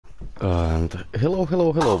And hello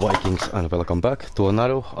Vikings, and welcome back to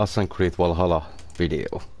another Assassin's Creed Valhalla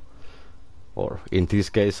video. Or in this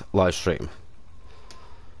case, live stream.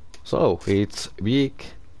 So, it's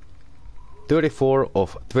week 34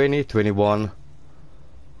 of 2021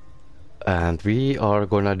 and we are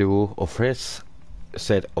gonna do a fresh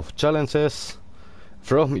set of challenges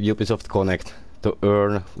from Ubisoft Connect to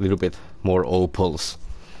earn a little bit more opals.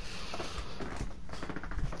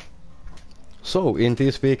 So in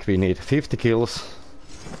this week we need 50 kills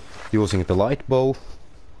using the light bow.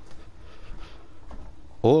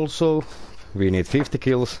 Also we need 50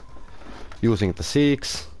 kills using the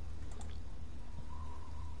Seax,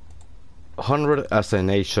 100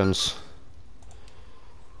 assassinations,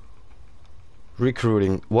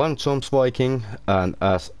 recruiting 1 Jomsviking, and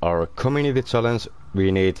as our community challenge we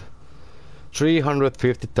need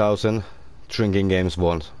 350,000 drinking games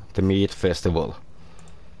won, the Mead Festival.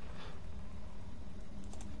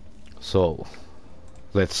 So,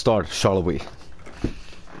 let's start, shall we?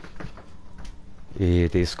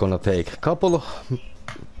 It is gonna take a couple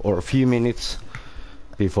or a few minutes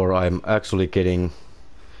before I'm actually getting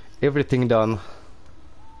everything done.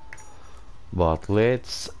 But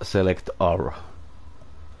let's select our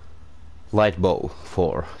light bow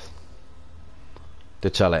for the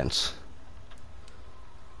challenge.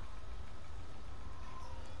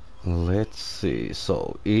 Let's see,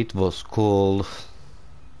 so it was called...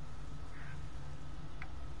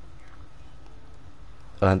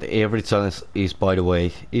 And every challenge is, by the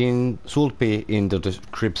way, should be in the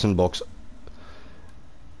description box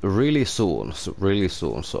really soon.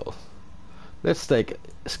 So let's take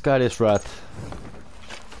Skatha's rat,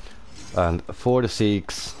 and for the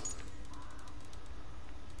Seax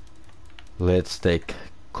let's take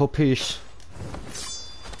Kopish,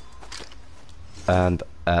 and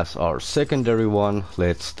as our secondary one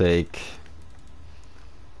let's take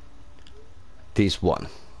this one.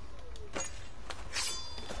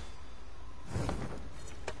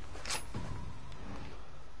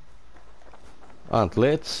 And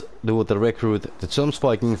let's do the recruit the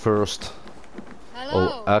Jomsviking first. Hello.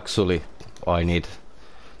 Oh, actually, I need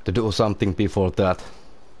to do something before that.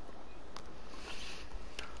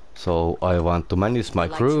 So I want to manage my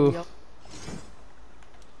crew.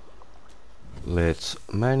 Let's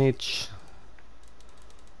manage.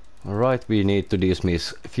 Alright, we need to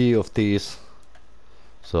dismiss a few of these.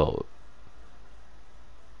 So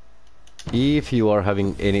if you are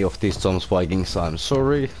having any of these Jomsvikings, I'm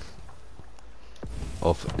sorry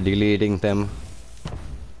of deleting them.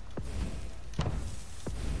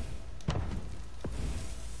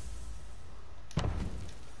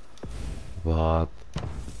 But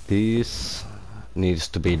this needs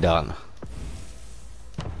to be done.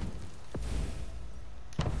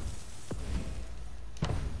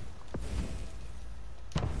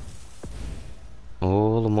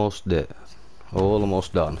 Almost there.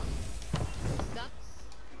 Almost done.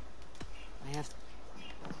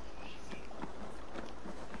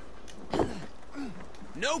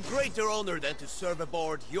 No greater honor than to serve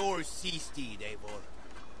aboard your sea steed, Eivor.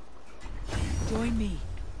 Join me.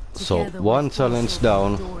 So one challenge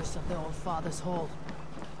down.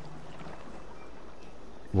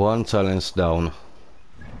 One challenge down.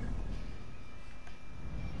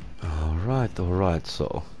 Alright,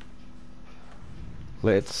 so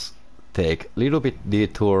let's take a little bit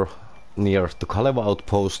detour near to Kaleva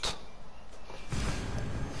outpost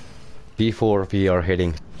before we are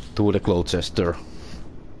heading to the Gloucester.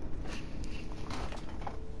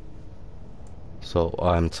 So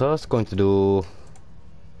I'm just going to do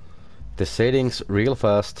the settings real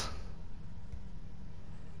fast.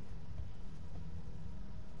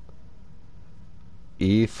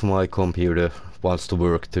 If my computer wants to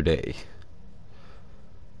work today.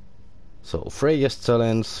 So Freya's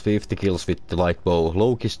challenge, 50 kills with the light bow.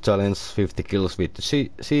 Loki's challenge, 50 kills with the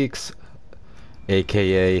Seax,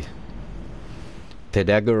 aka the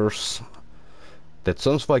daggers. The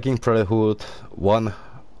Jomsviking Brotherhood, 1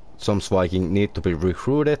 Jomsviking need to be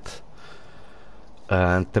recruited,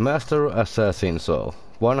 and the Master Assassin, so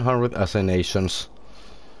 100 assassinations.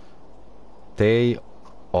 They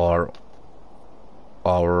are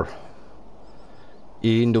our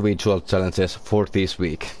individual challenges for this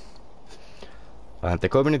week. And the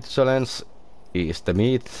community challenge is the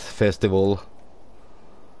Mead Festival.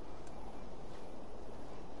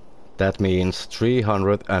 That means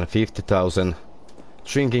 350,000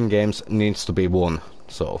 drinking games needs to be won.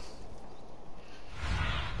 So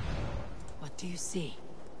what do you see?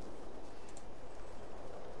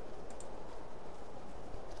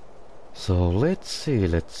 So let's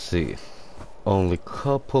see. Only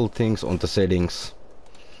couple things on the settings.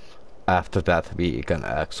 after that we can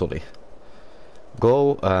actually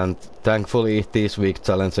go, and thankfully these week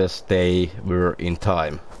challenges, they were in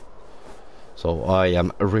time. So I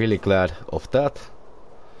am really glad of that.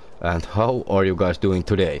 And how are you guys doing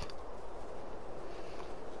today?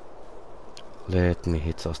 Let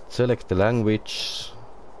me just select the language,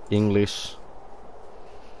 English,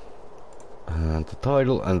 and the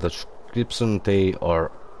title and the description, they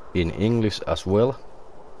are in English as well.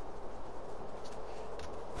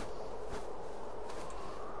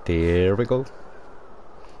 There we go.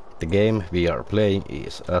 The game we are playing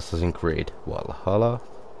is Assassin's Creed Valhalla.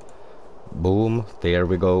 Boom, there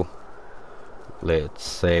we go. Let's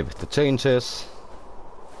save the changes.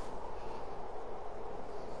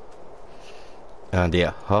 And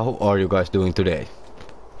yeah, how are you guys doing today?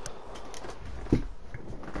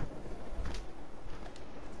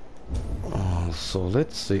 So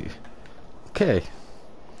let's see. Okay,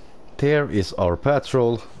 there is our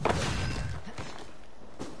patrol.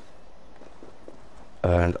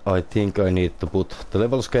 And I think I need to put the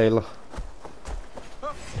level scale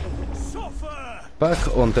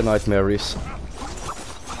back on the nightmares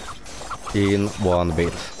in 1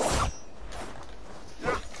 bit.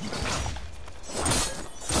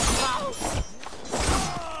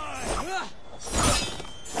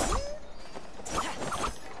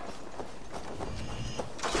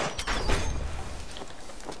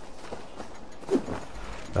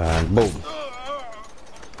 And boom.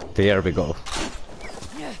 There we go.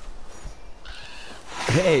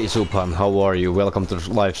 Hey Subhan, how are you? Welcome to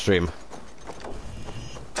the live stream.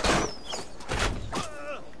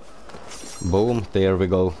 Boom, there we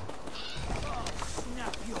go.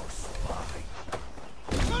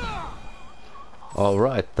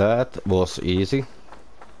 Alright, that was easy.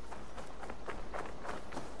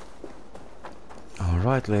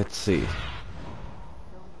 Alright, let's see.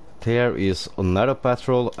 There is another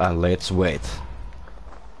patrol, and let's wait.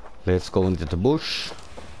 Let's go into the bush.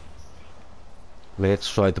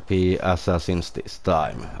 Let's try to be assassins this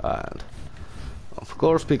time, and of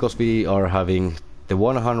course, because we are having the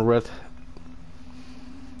 100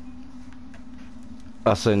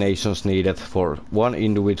 assassinations needed for one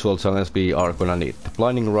individual challenge, we are gonna need the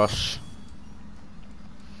blinding rush.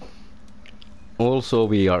 Also,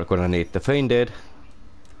 we are gonna need the fainted,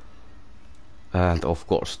 and of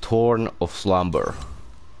course, Thorn of Slumber.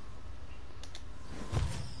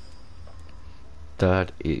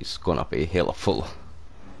 That is gonna be helpful.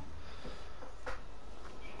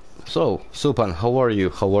 So, Supan, how are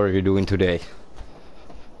you? How are you doing today?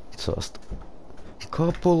 Just a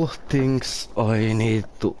couple things I need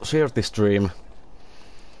to share the stream.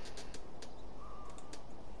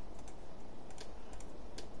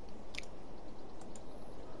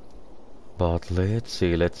 But let's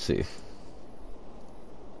see, let's see.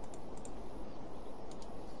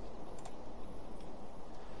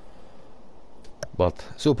 But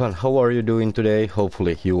Supan, how are you doing today?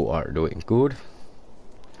 Hopefully you are doing good.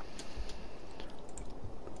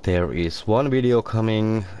 There is one video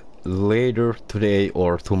coming later today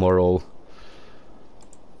or tomorrow.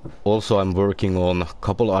 Also, I'm working on a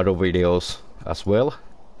couple other videos as well.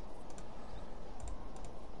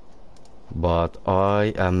 But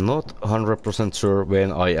I am not 100% sure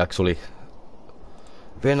when I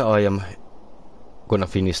am gonna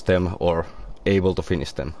finish them or able to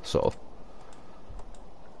finish them. So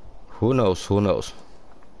who knows, who knows.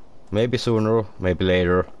 Maybe sooner, maybe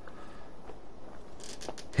later.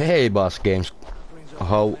 Hey Boss Games,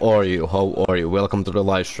 how are you? How are you? Welcome to the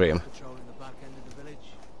live stream.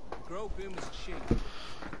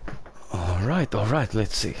 Alright,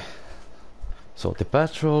 let's see. So the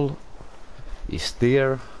patrol is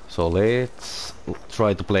there, so let's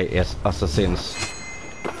try to play as assassins.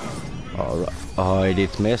 Alright, I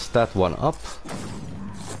did mess that one up.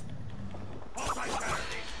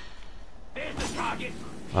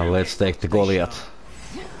 And let's take the Goliath.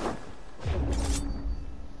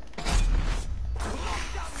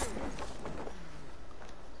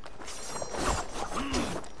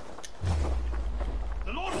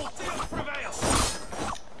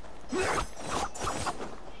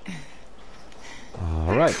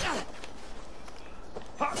 Alright.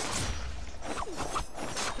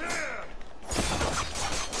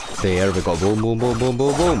 There we go. Boom, boom, boom, boom,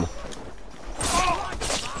 boom, boom.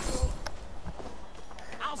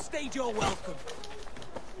 I'll stage your welcome.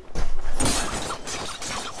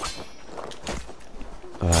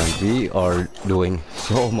 And we are doing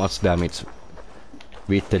so much damage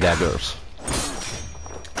with the daggers.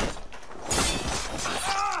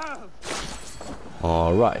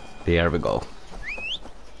 Alright, there we go.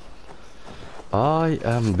 I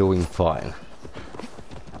am doing fine.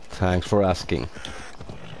 Thanks for asking.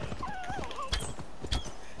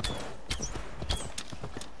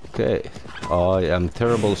 Okay, I am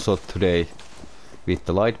terrible shot today with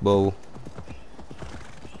the light bow.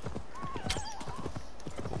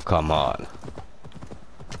 Come on.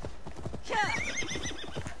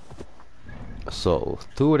 So,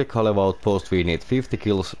 to the Kalev outpost we need 50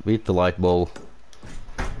 kills with the light bow,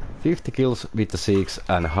 50 kills with the Seax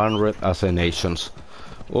and 100 assassinations.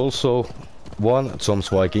 Also, one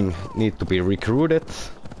Jomsviking need to be recruited.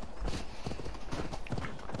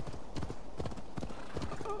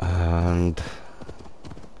 And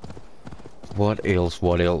what else?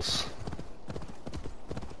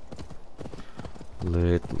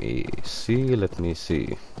 Let me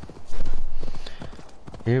see.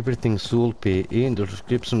 Everything should be in the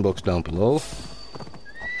description box down below.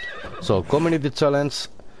 So, community challenge,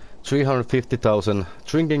 350,000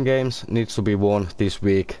 drinking games needs to be won this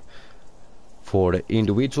week. For the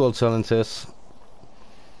individual challenges,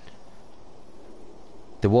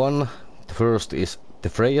 the first is the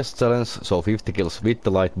Freya's challenge, so 50 kills with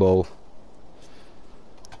the light bow.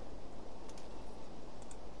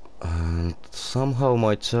 And somehow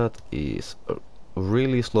my chat is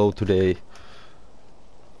really slow today.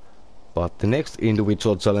 But the next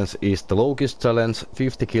individual challenge is the Loki's challenge,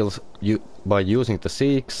 50 kills by using the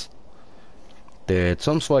Seax. The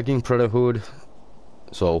Jomsviking Brotherhood,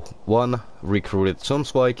 so one recruited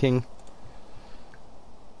Jomsviking.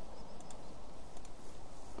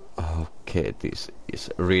 Okay, this is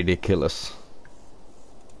ridiculous.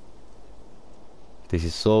 This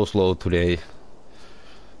is so slow today.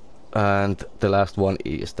 And the last one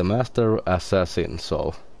is the Master Assassin,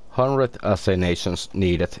 so 100 assassinations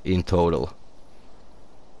needed in total.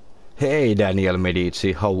 Hey Daniel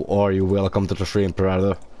Medici, how are you? Welcome to the stream,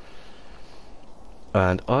 brother.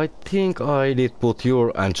 And I think I did put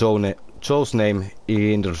your and Joe's name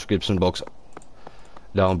in the description box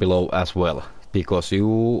down below as well, because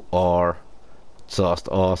you are just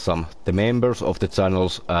awesome, the members of the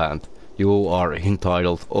channels, and you are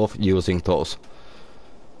entitled of using those,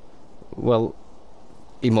 well,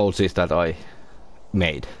 emojis that I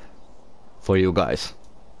made for you guys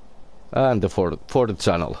and for the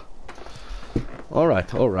channel.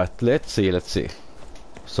 Alright, let's see.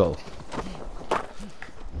 So,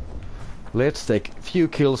 let's take a few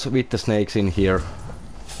kills with the snakes in here.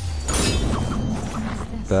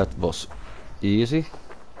 That was easy.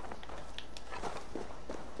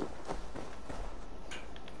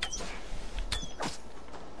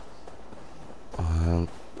 And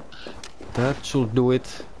that should do it.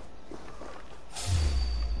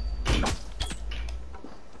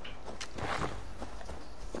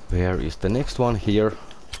 Where is the next one? Here.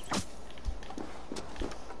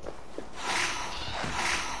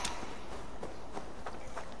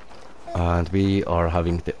 And we are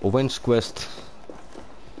having the Owen's quest.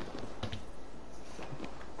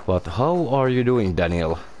 But how are you doing,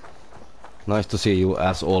 Daniel? Nice to see you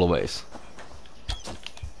as always.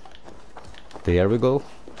 There we go.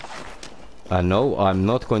 And no, I'm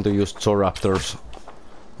not going to use Zoraptor's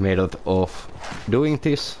method of doing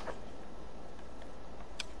this.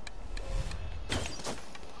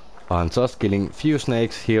 I'm just killing few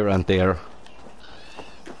snakes here and there.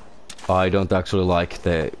 I don't actually like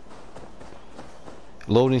the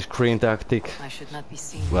loading screen tactic. I should not be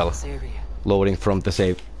seen Well, in this area. loading from the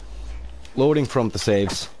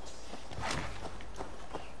saves.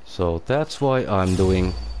 So that's why I'm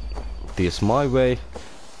doing this my way.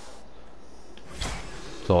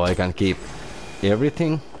 So I can keep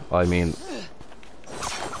everything. I mean,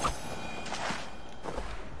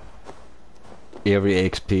 every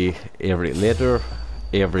XP, every letter,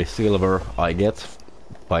 every silver I get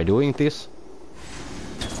by doing this.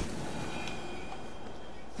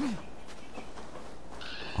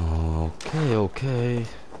 Okay.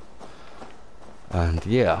 And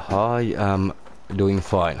yeah, I am doing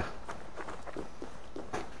fine.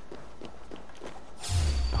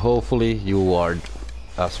 Hopefully you are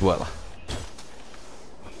as well.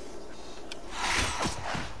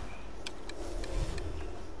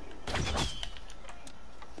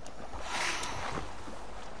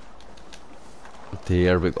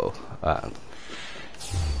 There we go. And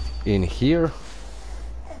in here.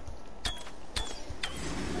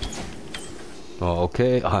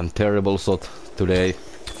 Okay, I'm terrible shot today.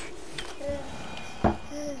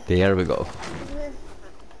 There we go.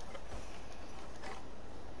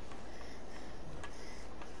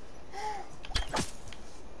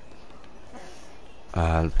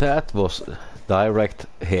 And that was direct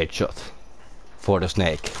headshot for the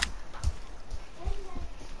snake.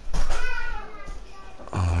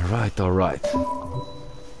 Alright.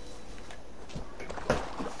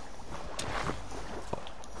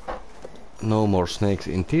 No more snakes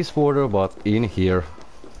in this water, but in here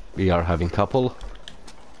we are having couple.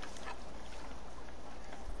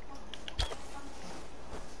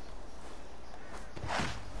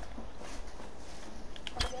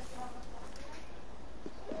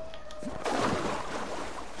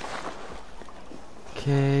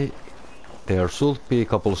 Okay, there should be a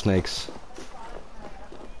couple snakes.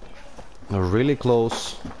 Really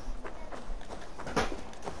close.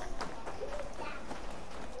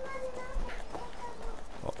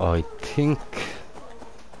 I think.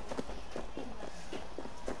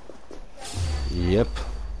 Yep.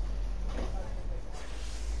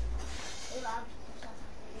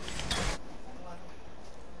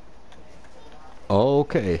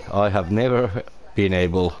 Okay, I have never been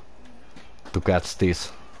able to catch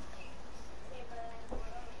this.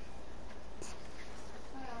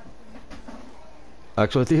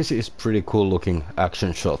 Actually, this is pretty cool looking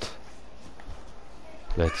action shot.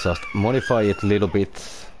 Let's just modify it a little bit.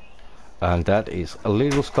 And that is a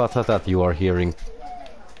little Skatha that you are hearing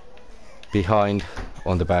behind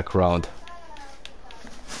on the background.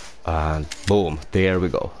 And boom, there we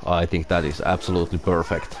go. I think that is absolutely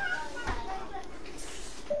perfect.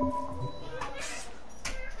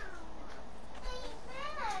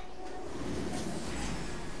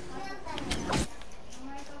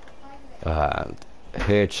 And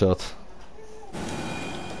headshot.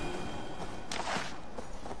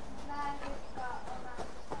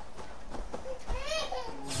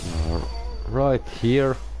 Right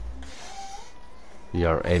here. We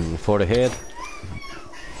are aiming for the head.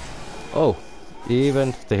 Oh,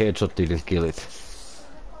 even the headshot didn't kill it.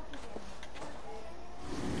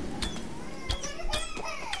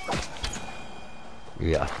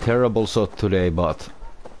 Yeah, terrible shot today, but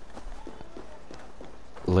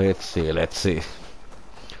let's see.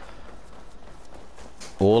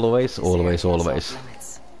 Always.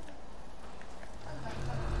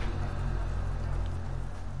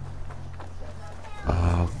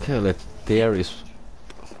 Okay, there is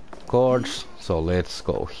cards, so let's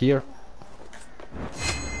go here.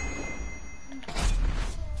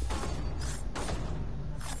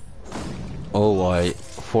 Oh, I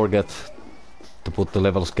forget to put the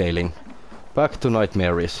level scaling. Back to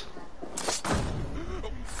nightmares.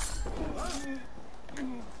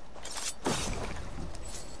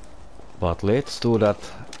 But let's do that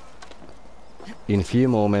in few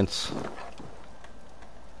moments.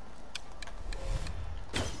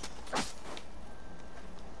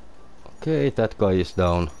 Okay, that guy is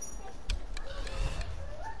down.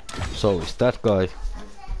 So is that guy.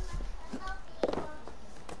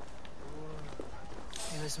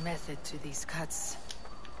 There was method to these cuts.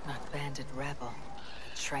 Not bandit rebel,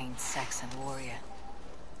 a trained Saxon warrior.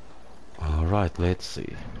 Alright, let's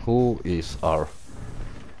see. Who is our...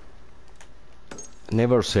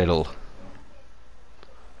 Never settle.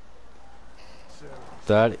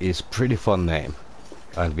 That is pretty fun name.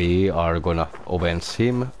 And we are gonna avenge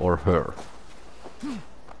him or her.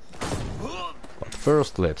 But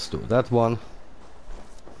first let's do that one.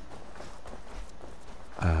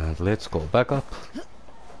 And let's go back up.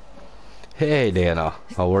 Hey Dana,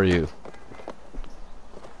 how are you?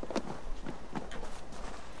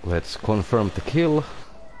 Let's confirm the kill.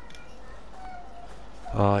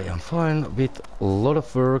 I am fine with a lot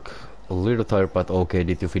of work, a little tired, but okay.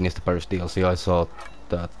 Did you finish the Paris DLC? I saw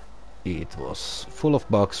that it was full of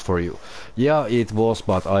bugs for you. Yeah, it was,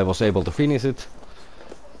 but I was able to finish it.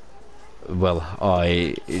 Well,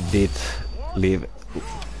 I did leave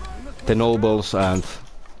the nobles and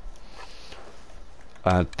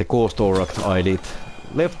the ghost Aurak I did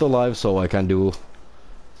left alive, so I can do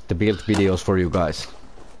the build videos for you guys.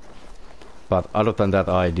 But other than that,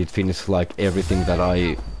 I did finish like everything that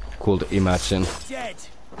I could imagine.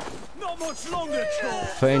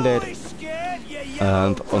 Fainted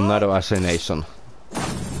and another assassination.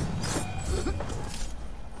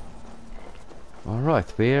 Alright,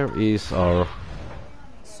 where is our...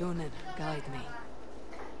 Sunan, guide me.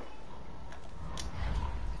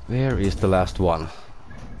 Where is the last one?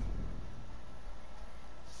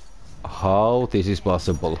 How this is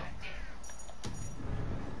possible?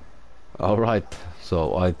 Alright,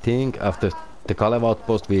 so I think after the Kalev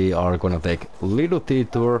outpost we are gonna take a little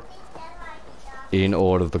detour in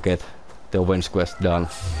order to get the Owen's quest done.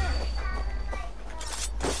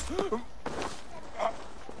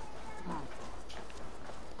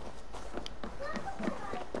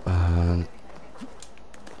 And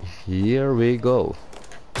here we go.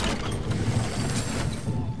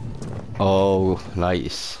 Oh,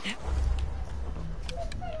 nice.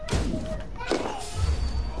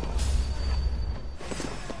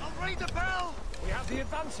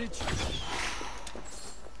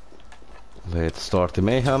 Let's start the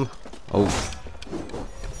mayhem. Oh.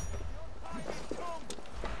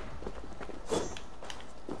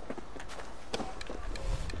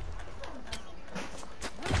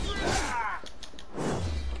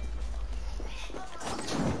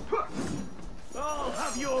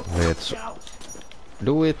 Let's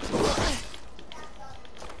do it.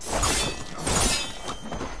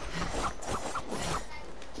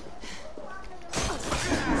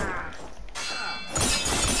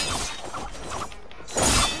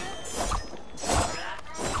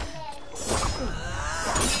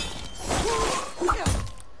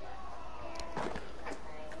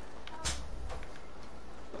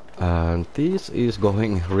 And this is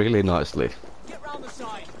going really nicely. Get round the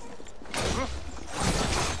side.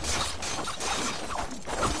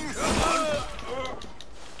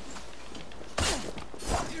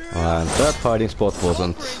 And that hiding spot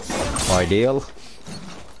wasn't ideal.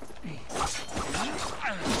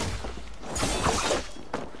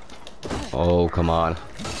 Oh, come on.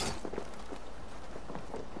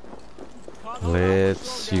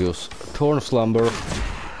 Let's use Thorn Slumber.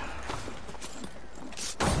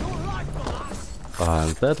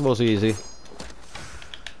 And that was easy.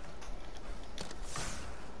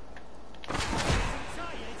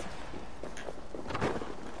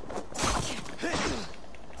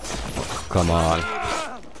 Come on.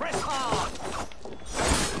 Press hard.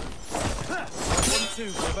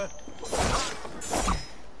 1-2, brother.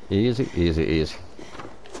 Easy, easy, easy.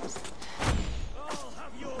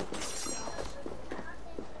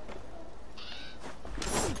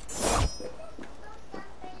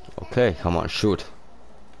 Okay, come on, shoot.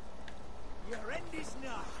 Your end is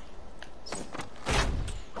nigh.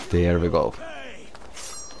 There we go. Hey.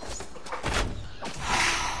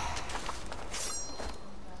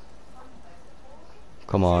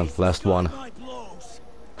 Come on, last one. My blows.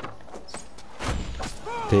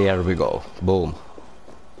 There we go. Boom.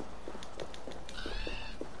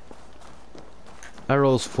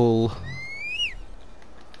 Arrows full.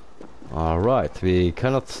 Alright, we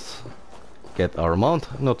cannot get our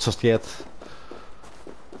mount, not just yet.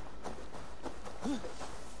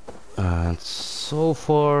 And so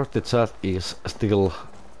far the chat is still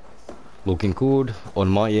looking good on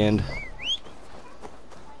my end.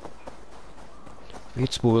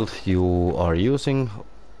 Which build you are using?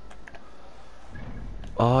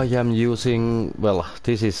 I am using, well,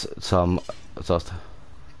 this is some just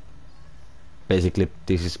basically,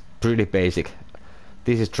 this is pretty basic.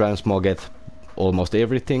 This is transmogget almost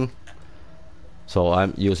everything. So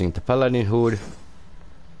I'm using the Paladin hood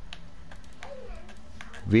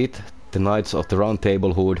with the Knights of the Round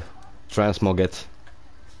Table hood, transmogget,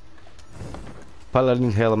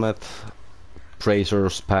 Paladin helmet,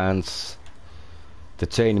 bracers, pants, the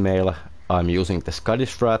chainmail. I'm using the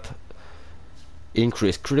Scottish strat,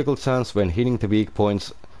 increase critical chance when hitting the weak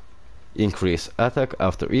points, increase attack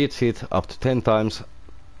after each hit up to 10 times,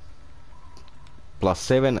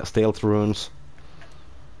 +7 stealth runes.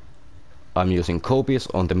 I'm using copies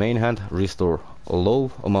on the main hand, restore a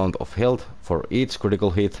low amount of health for each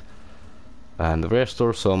critical hit, and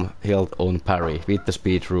restore some health on parry with the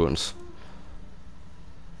speed runes.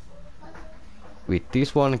 With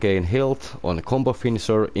this one, gain health on combo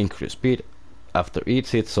finisher, increase speed after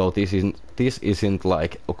each hit, so this isn't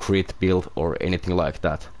like a crit build or anything like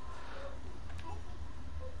that.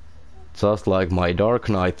 Just like my Dark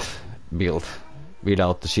Knight build,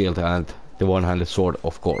 without the shield and the one-handed sword,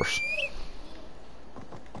 of course.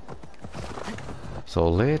 So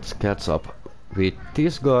let's catch up with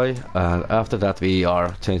this guy, and after that we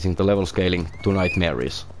are changing the level scaling to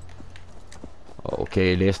Nightmares.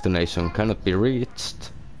 Okay, destination cannot be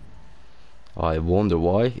reached. I wonder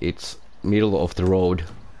why. It's middle of the road.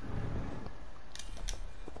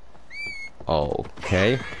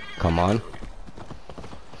 Okay, come on.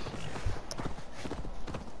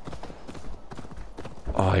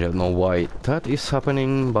 I don't know why that is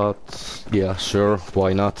happening, but yeah, sure,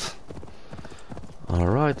 why not?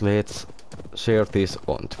 Alright, let's share this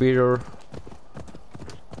on Twitter.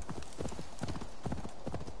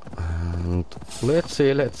 And let's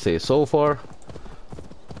see. So far,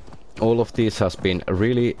 all of this has been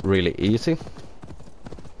really, really easy.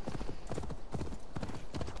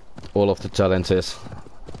 All of the challenges.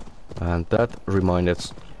 And that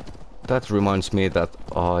reminds me that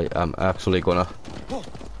I am actually gonna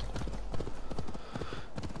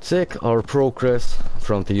check our progress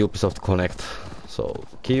from the Ubisoft Connect. So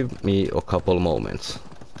give me a couple moments.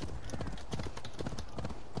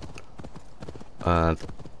 And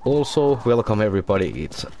also welcome everybody.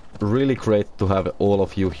 It's really great to have all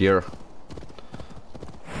of you here.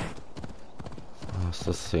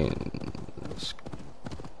 Assassins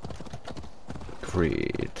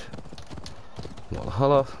Creed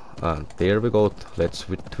Valhalla. And there we go. Let's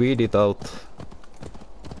tweet it out.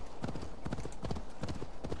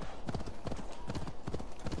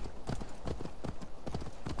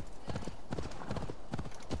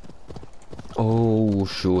 Oh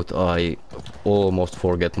shoot, I almost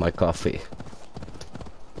forget my coffee.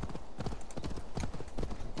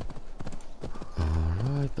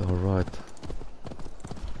 Alright, alright.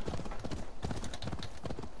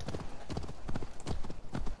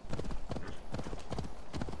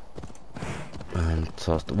 And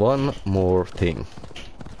just one more thing.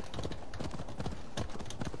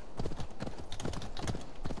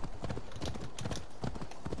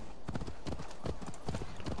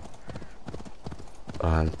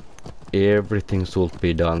 And everything should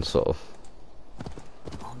be done, so...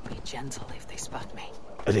 Won't be gentle if they spot me.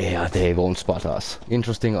 Yeah, they won't spot us.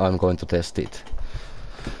 Interesting, I'm going to test it.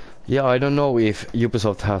 Yeah, I don't know if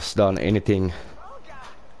Ubisoft has done anything...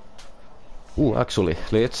 Ooh, actually,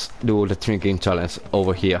 let's do the drinking challenge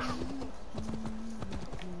over here.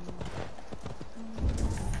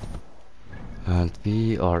 And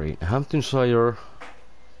we are in Hamptonshire.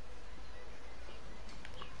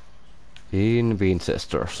 In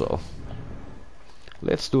Winchester, so...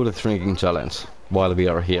 Let's do the drinking challenge while we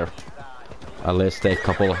are here. And let's take a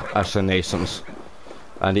couple of assassinations.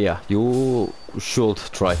 And yeah, you should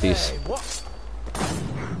try this.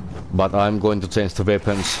 But I'm going to change the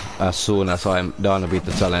weapons as soon as I'm done with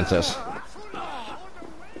the challenges.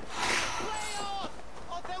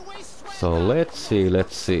 So let's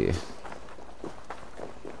see.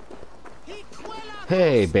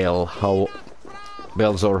 Hey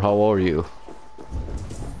Belzor, how are you?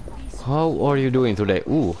 How are you doing today?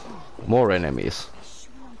 Ooh, more enemies.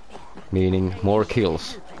 Meaning more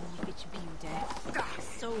kills.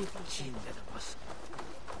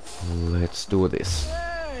 Let's do this.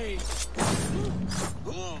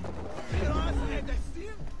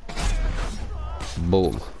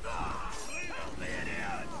 Boom.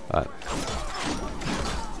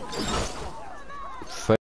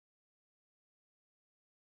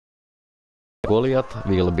 Goliath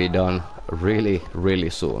will be done really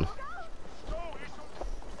soon.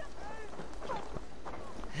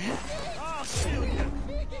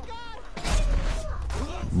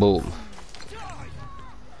 Boom.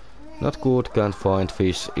 Not good, can't find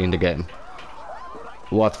fish in the game.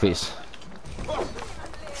 What fish?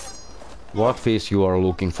 What fish you are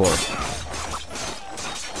looking for?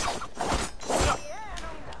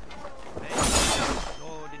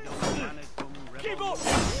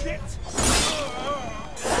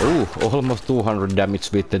 Ooh, almost 200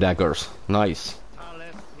 damage with the daggers. Nice.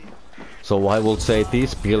 So I would say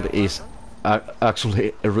this build is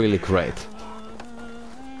actually really great.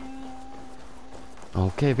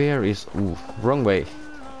 Okay, where is... Ooh, wrong way.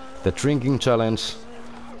 The drinking challenge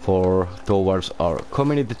towards our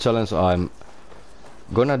community challenge. I'm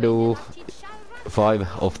gonna do 5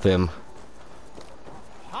 of them.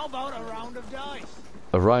 How about a round of dice?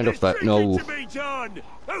 A round of that? No.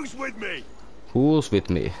 Who's with me? Who's with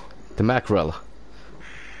me? The mackerel.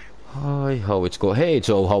 Hi, how it's going? Hey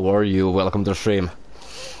Joe, how are you? Welcome to the stream.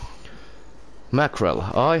 Mackerel.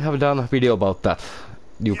 I have done a video about that.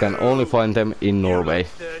 You can only find them in Norway.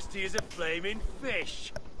 Thirsty as a flaming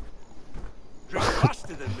fish. Drink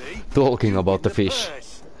faster than me. Talking about the fish.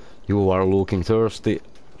 You are looking thirsty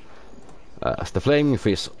as the flaming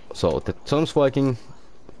fish. So the Jomsviking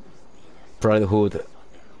Brotherhood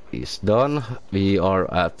is done. We are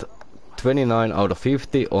at 29 out of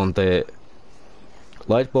 50 on the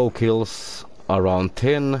light bow kills, around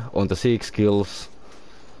 10 on the Seax kills,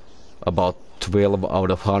 about 12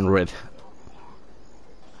 out of 100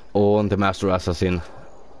 on the Master Assassin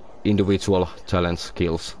individual challenge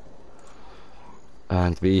kills.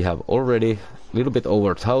 And we have already a little bit over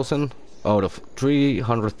 1,000 out of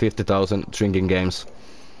 350,000 drinking games.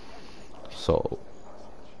 So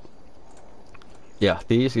yeah,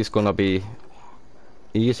 this is gonna be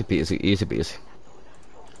easy peasy, easy peasy.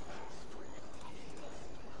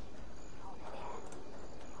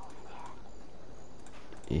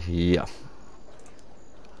 Yeah.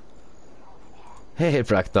 Hey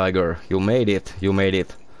Black Tiger, you made it, you made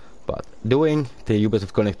it. But doing the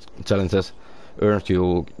Ubisoft Connect challenges earns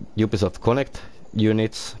you Ubisoft Connect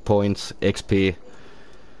units, points, XP,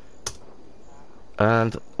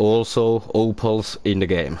 and also opals in the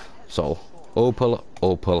game. So opal,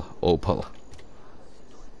 opal, opal.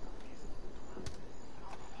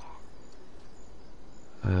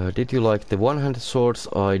 Did you like the one-handed swords?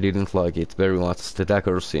 I didn't like it very much. The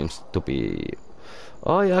dagger seems to be...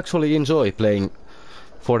 I actually enjoy playing...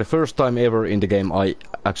 For the first time ever in the game, I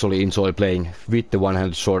actually enjoy playing with the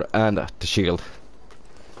one-handed sword and the shield.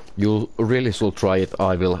 You really should try it.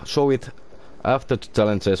 I will show it after the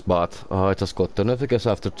challenges, but I just got the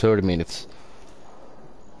notification after 30 minutes.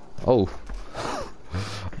 Oh.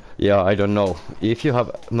 Yeah, I don't know. If you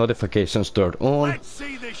have notifications turned on, Let's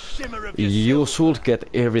see the shimmer of your you silver. should get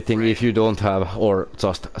everything. If you don't have, or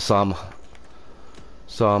just some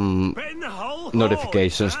Bet in the whole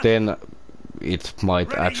notifications, horse, huh? then it might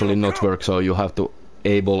Ready actually your not cook. work. So you have to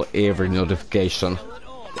enable every notification.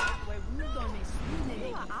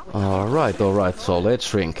 Alright, so let's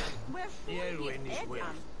shrink. You win this will.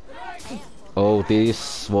 Oh,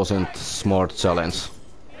 this wasn't smart challenge.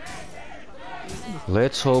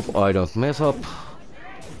 Let's hope I don't mess up.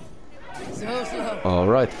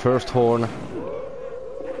 Alright, first horn.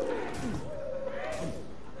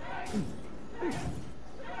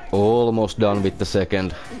 Almost done with the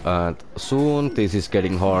second, and soon this is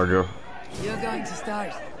getting harder. You're going to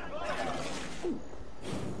start.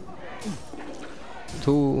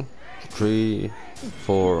 2, 3,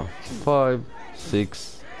 4, 5,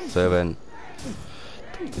 6, 7,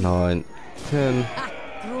 9, 10.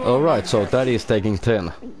 Alright, so that is taking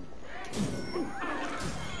 10.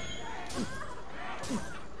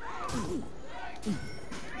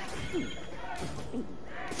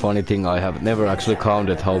 Funny thing, I have never actually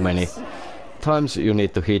counted how many times you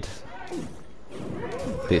need to hit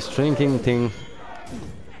this shrinking thing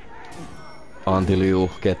until you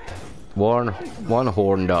get one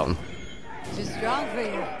horn down. Too strong for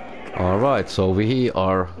you. Alright, so we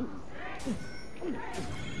are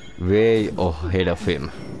way ahead of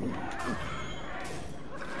him.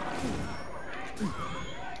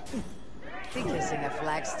 Think kissing a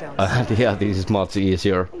flagstone. And yeah, this is much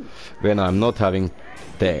easier when I'm not having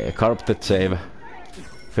the carpet save,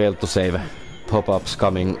 fail to save pop-ups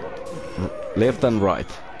coming left and right.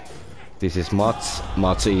 This is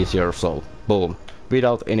much easier, so boom,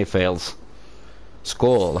 without any fails.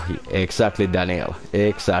 Skull, exactly Daniel,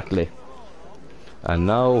 exactly. And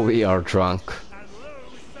now we are drunk.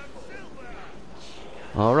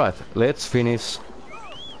 Alright, let's finish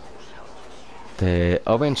the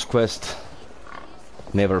Avenge quest.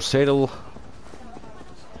 Never settle.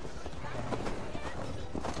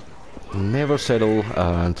 Never settle,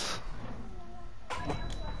 and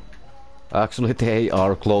actually they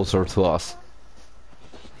are closer to us.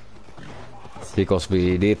 Because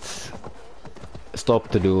we did stop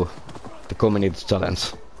to do the community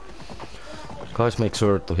challenge. Guys, make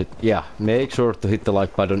sure to hit, make sure to hit the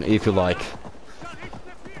like button if you like.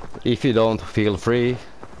 If you don't, feel free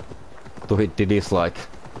to hit the dislike.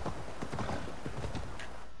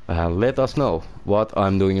 And let us know what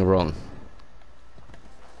I'm doing wrong.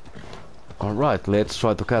 Alright, let's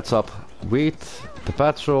try to catch up with the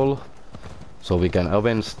patrol so we can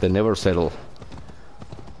avenge the Never Settle.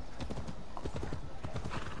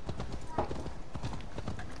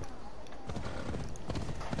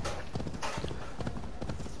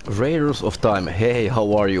 Raiders of Time, hey,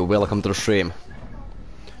 how are you? Welcome to the stream.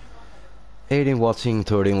 18 watching,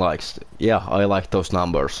 13 likes. Yeah, I like those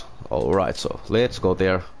numbers. Alright, so let's go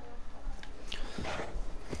there.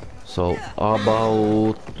 So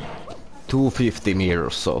about 250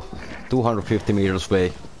 meters, so 250 meters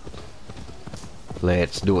away.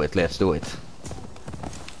 Let's do it, let's do it.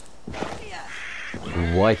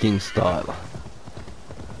 Viking style.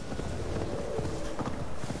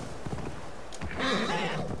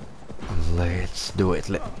 Let's do it.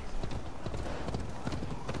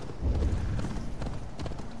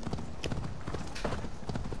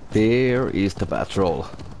 There is the patrol.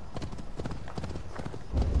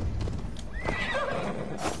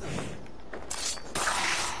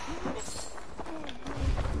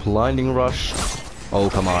 Blinding rush. Oh,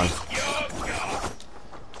 come on.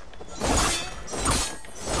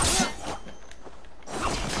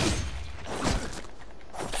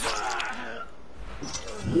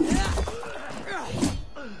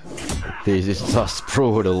 This is just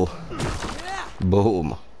brutal.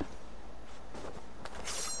 Boom.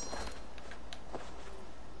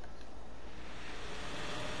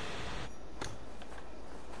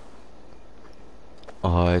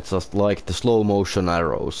 I just like the slow motion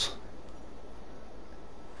arrows.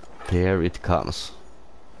 There it comes.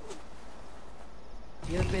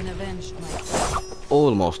 You've been avenged, my friend.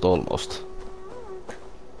 Almost.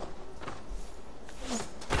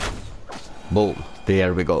 Boom.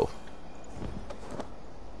 There we go.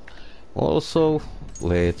 Also,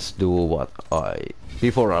 let's do what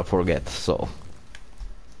before I forget, so.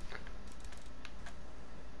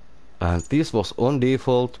 And this was on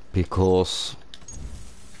default because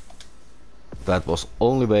that was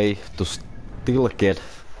only way to still get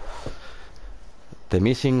the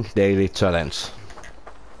missing daily challenge.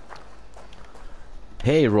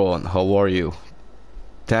 Hey Ron, how are you?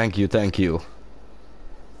 Thank you.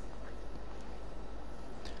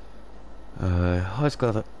 Hi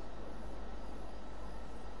Skatha.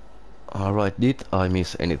 Alright, did I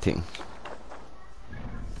miss anything?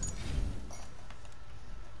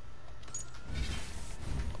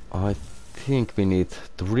 I think we need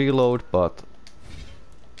to reload, but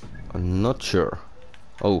I'm not sure.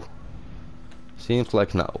 Oh, seems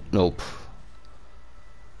like now. Nope.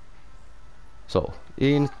 So,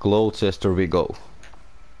 in Gloucester we go.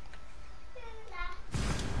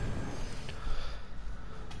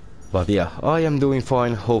 But yeah, I am doing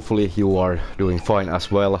fine. Hopefully you are doing fine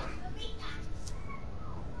as well.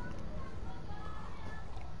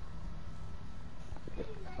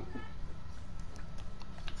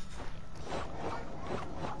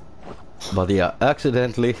 But yeah,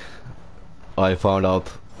 accidentally I found out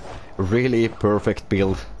really perfect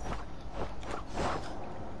build.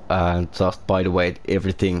 And just by the way,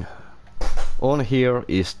 everything on here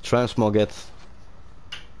is transmoged.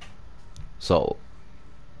 So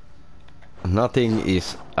nothing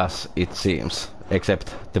is as it seems,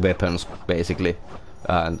 except the weapons basically,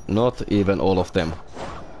 and not even all of them.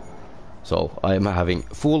 So I'm having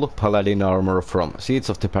full paladin armor from Siege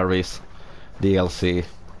of the Paris DLC.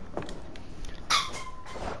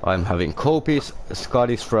 I'm having copies,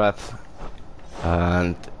 Scottish Wrath,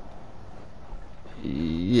 and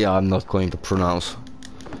yeah, I'm not going to pronounce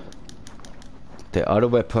the other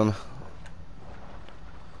weapon.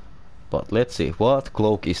 But let's see, what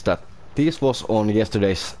cloak is that? This was on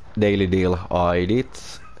yesterday's daily deal. I did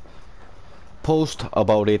post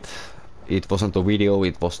about it. It wasn't a video,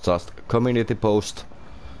 it was just a community post.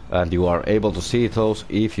 And you are able to see those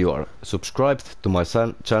if you are subscribed to my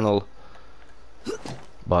channel.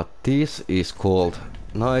 But this is called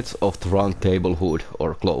Knights of the Round Table Hood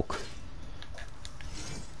or Cloak.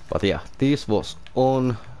 But yeah, this was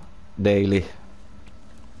on daily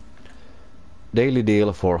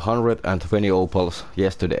deal for 120 opals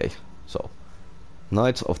yesterday. So,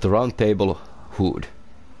 Knights of the Round Table Hood,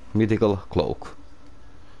 mythical cloak.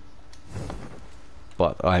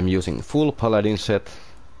 But I'm using full paladin set,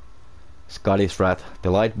 Scottish Wrath,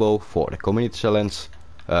 the light bow for the community challenge,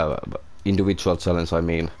 individual challenge I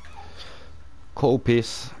mean,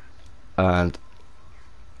 copies, and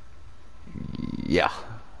yeah,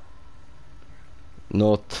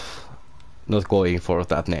 not going for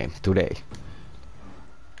that name today.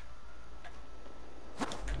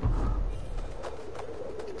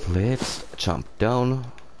 Let's jump down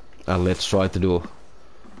and let's try to do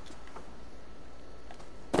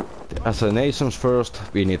the assassinations first.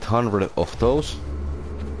 We need 100 of those.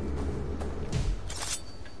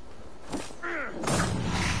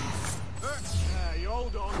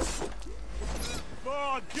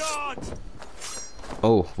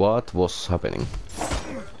 Oh, what was happening?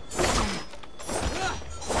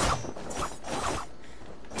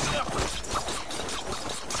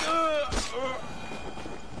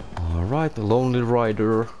 Alright, the Lonely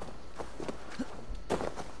Rider.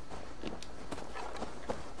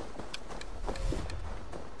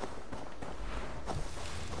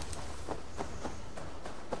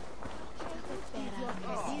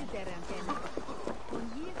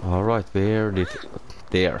 Alright, where did...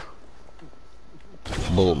 There.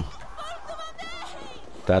 Boom.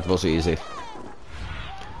 That was easy.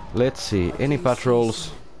 Let's see, any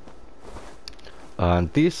patrols?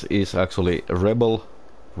 And this is actually a Rebel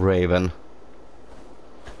Raven.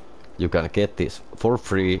 You can get this for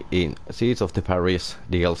free in Siege of the Paris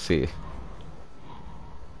DLC.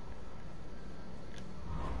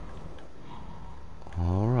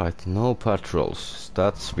 Alright, no patrols.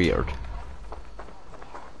 That's weird.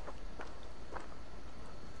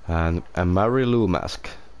 And a Marilu mask.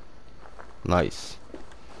 Nice.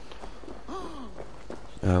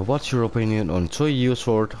 What's your opinion on Joy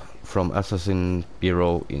sword from Assassin's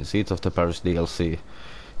Bureau in Siege of the Paris DLC?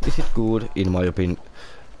 Is it good? In my opinion,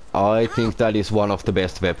 I think that is one of the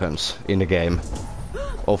best weapons in the game.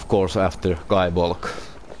 Of course, after Guy Bulk.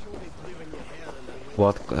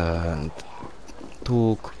 What?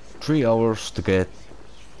 Took 3 hours to get.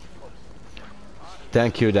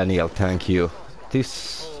 Thank you, Daniel. Thank you.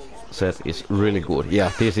 This set is really good.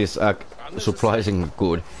 Yeah, this is surprisingly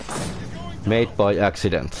good. Made by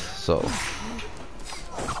accident, so.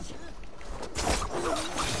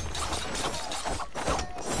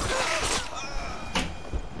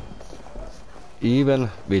 Even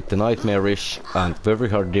with the nightmarish and very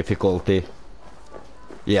hard difficulty.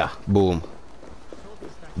 Yeah, boom.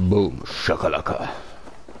 Boom, shakalaka.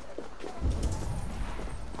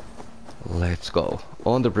 Let's go.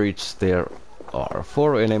 On the bridge there are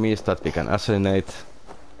 4 enemies that we can assassinate.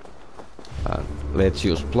 And let's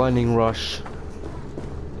use Blinding Rush.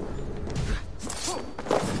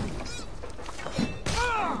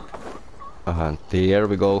 And there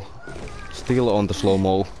we go. Still on the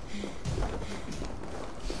slow-mo.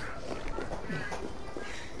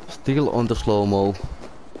 Still on the slow-mo.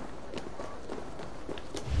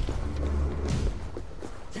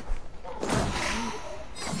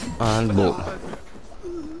 And boom.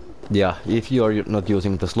 Yeah, if you are not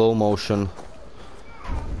using the slow motion,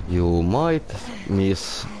 you might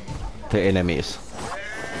miss the enemies.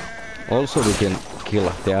 Also, we can kill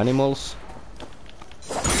the animals.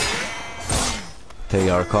 They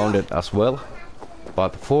are counted as well.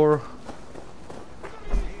 But for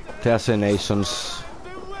the assassinations,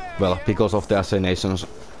 well, because of the assassinations,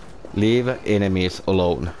 leave enemies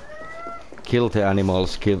alone. Kill the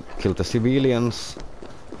animals, kill the civilians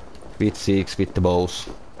with Seax, with the bows,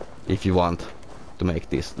 if you want to make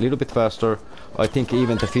this a little bit faster. I think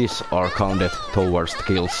even the fish are counted towards the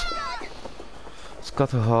kills.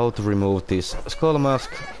 Skatha, how to remove this skull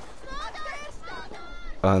mask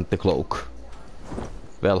and the cloak.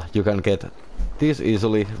 Well, you can get this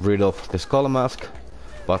easily rid of the skull mask,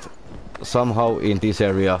 but somehow in this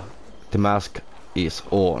area the mask is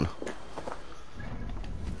on.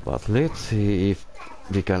 But let's see if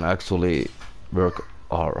we can actually work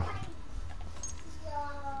our...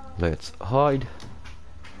 Let's hide.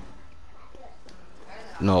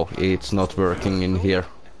 No, it's not working in here.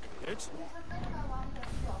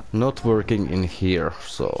 Not working in here,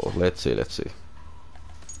 so let's see.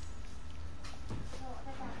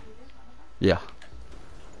 Yeah.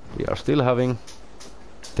 We are still having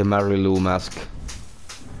the Marilu mask.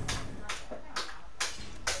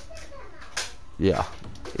 Yeah,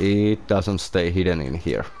 it doesn't stay hidden in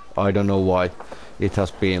here. I don't know why it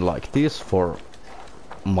has been like this for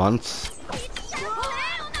months.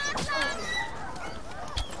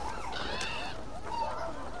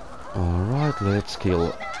 Alright, let's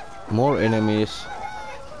kill more enemies.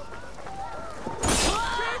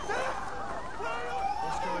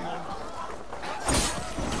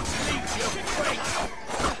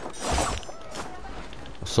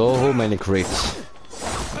 So many crits.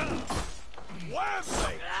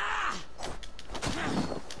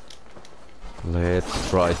 Let's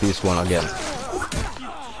try this one again.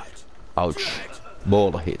 Ouch.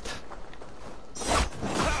 Ball hit.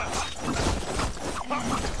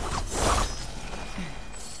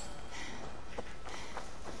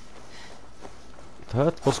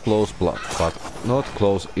 That was close blood, but not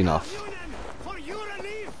close enough.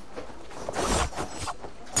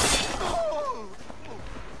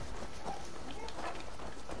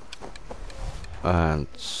 And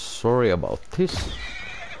sorry about this.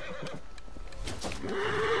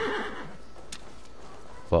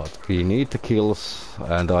 But we need the kills,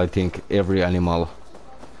 and I think every animal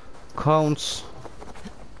counts.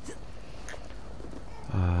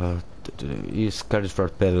 Is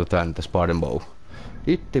Caddisford better than the Spartan bow?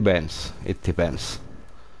 It depends. It depends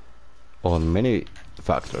on many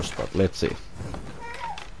factors, but let's see.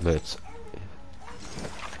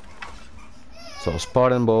 So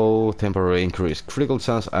Spartan bow, temporary increased critical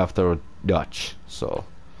chance after dodge. So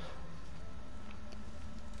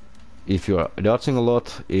if you are dodging a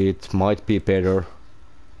lot, it might be better.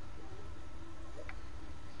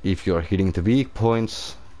 If you are hitting the weak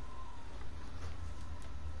points,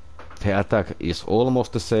 the attack is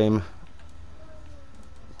almost the same.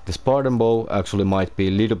 The Spartan bow actually might be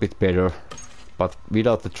a little bit better, but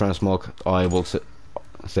without the transmog, I will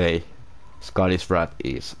say Scottish Rat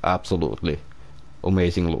is absolutely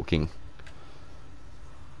amazing looking.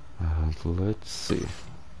 And let's see.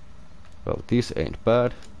 Well, this ain't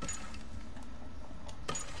bad.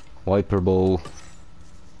 Viper bow,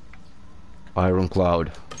 Iron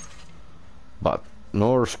Cloud, but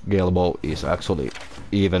Norse Gale bow is actually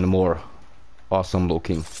even more awesome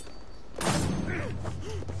looking.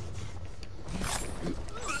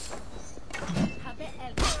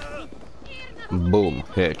 Boom,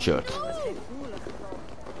 headshot.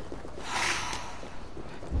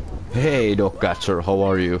 Hey Dogcatcher, how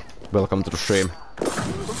are you? Welcome to the stream.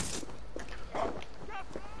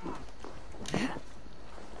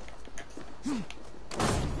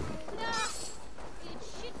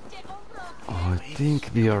 I think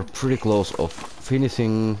we are pretty close of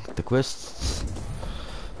finishing the quests.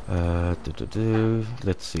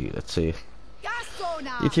 Let's see.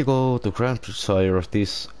 If you go to Grand Sire,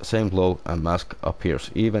 this same glow and mask appears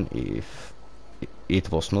even if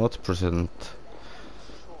it was not present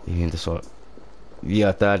in the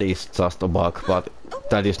yeah, that is just a bug, but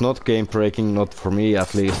that is not game breaking, not for me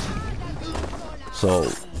at least. So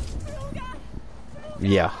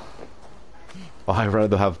yeah, I'd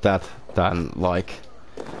rather have that than, like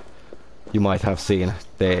you might have seen,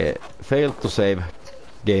 they failed to save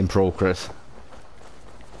game progress.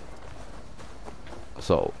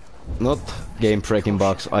 So not game breaking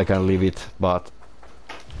bugs, I can leave it, but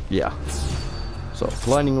yeah. So,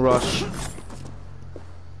 Lightning Rush.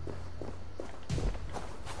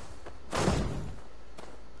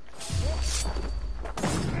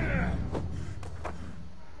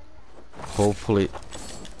 Hopefully...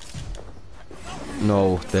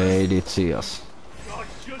 No, they did see us.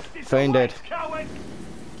 Fainted.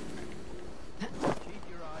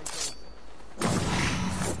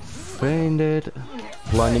 Fainted.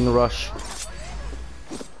 Lightning Rush.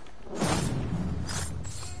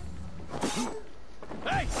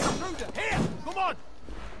 Hey, here, come on.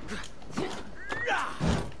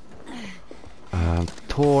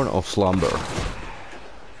 Torn of Slumber.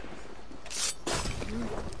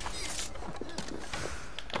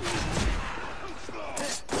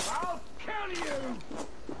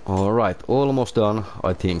 Alright, almost done,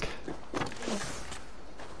 I think.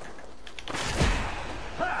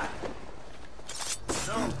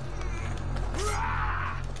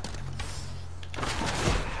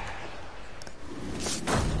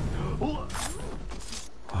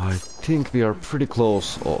 I think we are pretty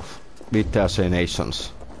close off with the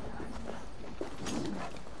assassinations.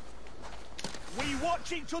 We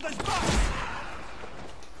watch each other's backs.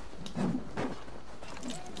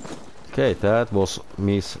 Okay, that was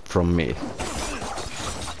miss from me.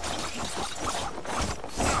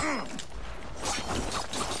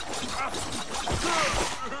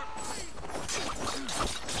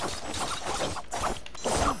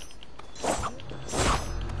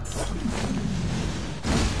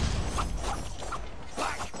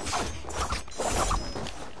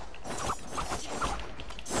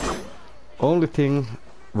 Only thing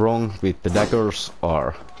wrong with the daggers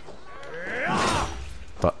are,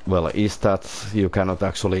 well, is that you cannot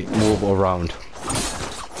actually move around.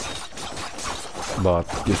 But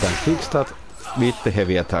you can fix that with the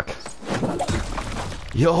heavy attack.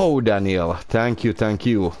 Yo, Daniel, thank you, thank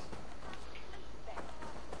you.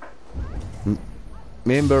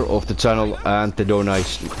 Member of the channel and the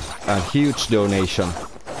donation, and huge donation.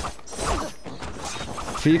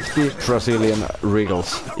 50 Brazilian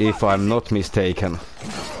reals, if I'm not mistaken.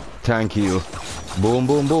 Thank you. Boom,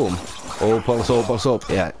 boom, boom. Opals, opals, op.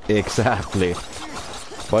 Yeah, exactly.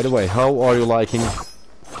 By the way, how are you liking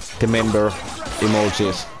the member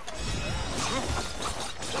emojis?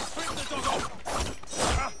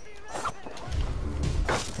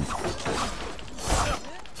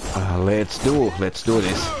 Let's do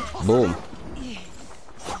this. Boom.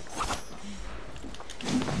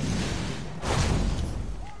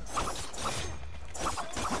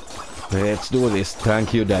 Let's do this.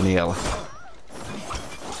 Thank you, Daniel.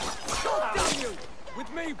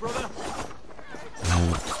 With me, brother.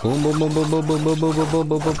 Boom, boom, boom, boom, boom, boom, boom, boom, boom,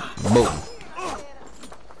 boom, boom, boom.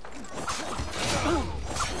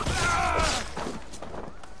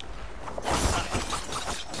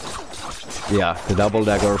 Yeah, the double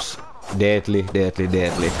daggers, deadly, deadly,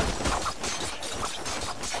 deadly.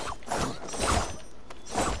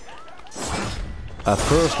 At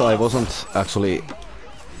first I wasn't actually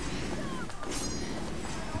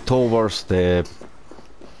towards the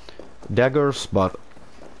daggers, but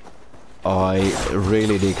I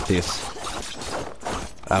really dig this.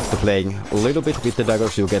 After playing a little bit with the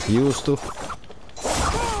daggers, you get used to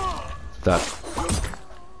that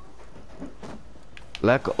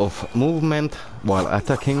lack of movement while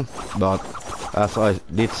attacking, but as I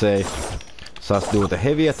did say, just do the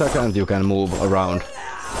heavy attack and you can move around.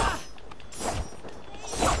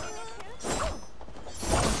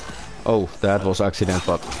 Oh, that was accident,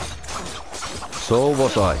 but so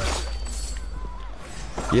was I.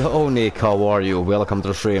 Yo, Nick, how are you? Welcome to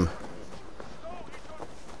the stream.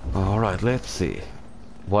 Alright, let's see.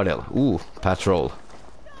 What else? Ooh, patrol.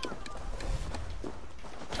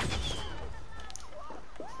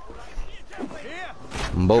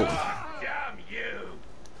 Boom. Damn you!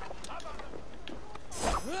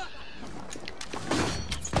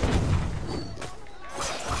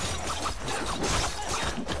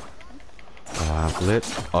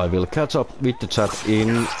 I will catch up with the chat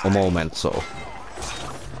in a moment, so.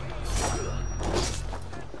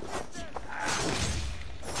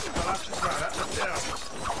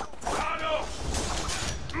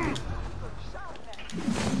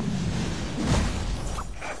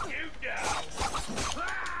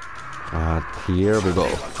 Here we go.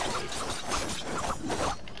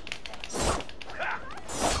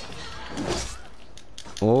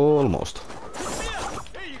 Almost.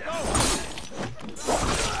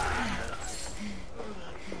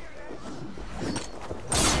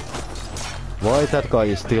 Why that guy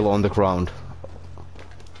is still on the ground?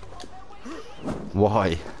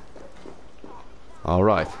 Why?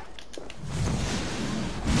 Alright.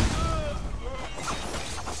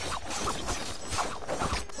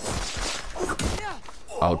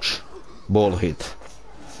 Ouch. Ball hit.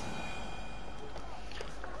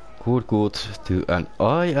 Good. And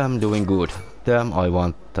I am doing good. Damn, I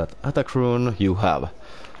want that attack rune you have.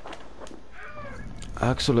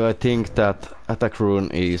 Actually, I think that attack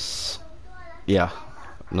rune is... yeah,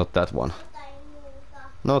 not that one.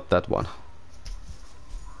 Not that one.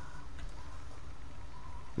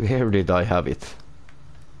 Where did I have it?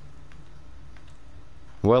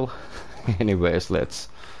 Well, anyways, let's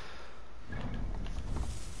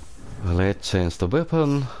change the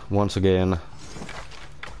weapon once again.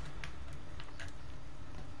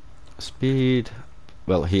 Speed,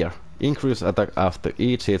 well, here, increase attack after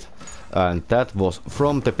each hit, and that was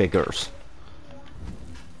from the beggars.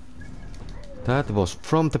 That was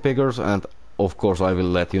from the beggars, and of course I will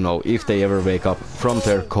let you know if they ever wake up from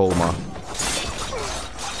their coma.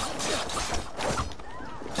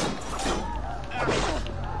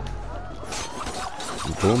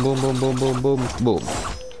 Boom, boom, boom, boom, boom, boom, boom.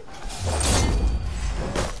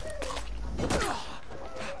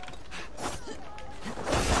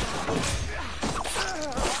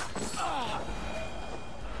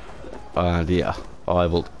 And yeah, I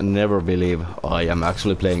would never believe I am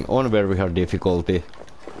actually playing on very hard difficulty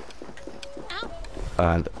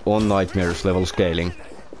and on nightmares level scaling.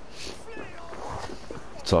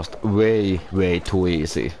 Just way too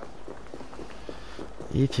easy.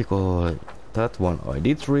 If you go that one, I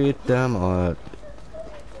did read them.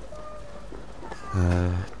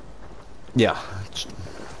 Yeah.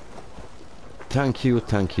 Thank you.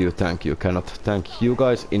 Cannot thank you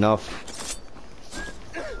guys enough.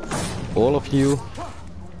 All of you.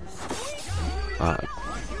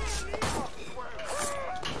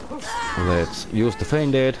 Let's use the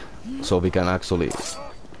Feign Dead so we can actually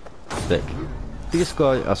take this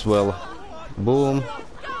guy as well. Boom.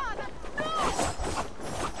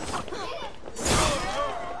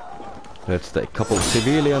 Let's take a couple of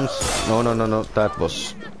civilians. No, that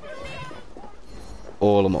was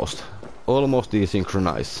almost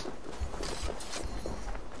desynchronized.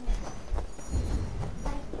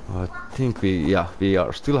 I think we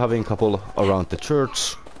are still having a couple around the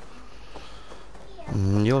church.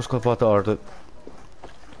 Josko, what are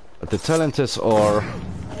the challenges? Or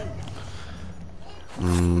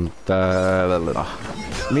the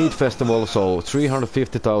Mead Festival, so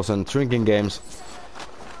 350,000 drinking games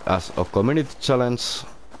as a community challenge.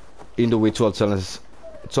 Individual challenges,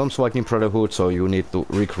 Jomsviking Brotherhood, so you need to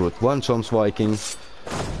recruit one Jomsviking.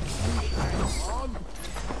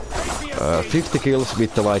 50 kills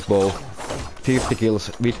with the light bow, 50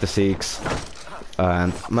 kills with the Seax,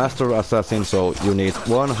 and Master Assassin, so you need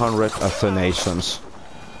 100 assassinations.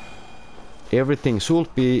 Everything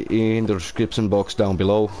should be in the description box down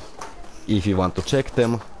below if you want to check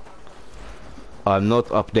them. I'm not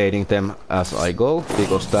updating them as I go,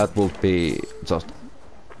 because that would be just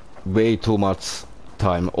way too much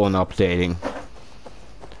time on updating.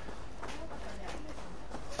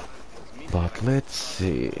 But let's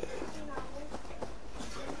see.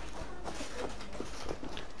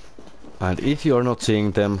 And if you're not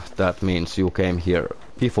seeing them, that means you came here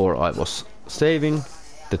before I was saving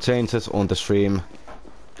the changes on the stream.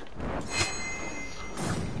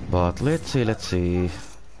 But let's see.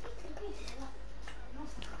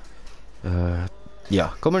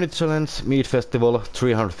 Yeah, community challenge, Mead Festival,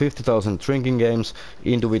 350,000 drinking games,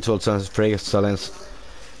 individual challenge, Freya challenge,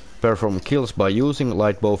 perform kills by using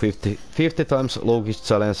light bow 50 times, Loki's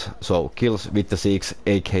challenge, so kills with the Seax,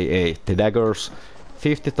 aka the daggers,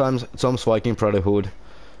 50 times, Jomsviking Brotherhood,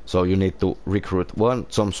 so you need to recruit one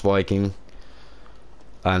Jomsviking,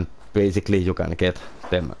 and basically you can get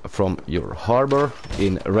them from your harbor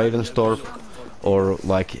in Ravenstorp, or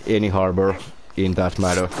like any harbor in that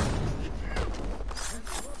matter.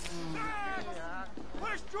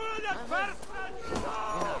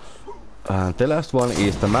 And the last one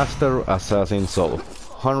is the Master Assassin, so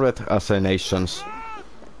 100 assassinations.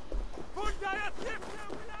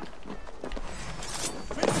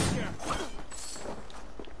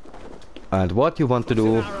 And what you want to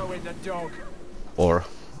do, or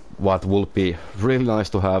what would be really nice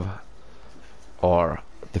to have, are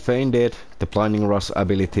the Feign Dead, the Blinding Rush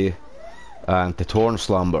ability, and the Torn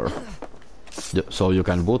Slumber. So you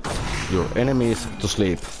can put your enemies to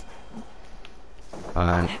sleep.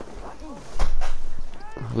 And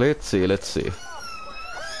let's see.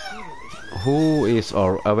 Who is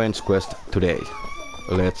our Avenge quest today?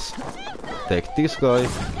 Let's take this guy.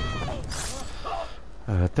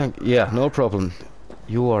 Yeah, no problem.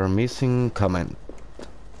 You are missing comment.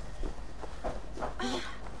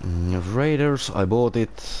 Raiders, I bought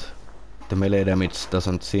it. The melee damage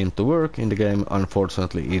doesn't seem to work in the game.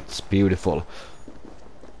 Unfortunately, it's beautiful.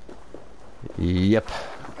 Yep.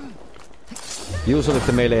 Usually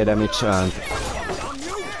the melee damage and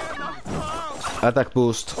attack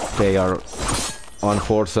boost, they are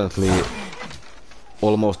unfortunately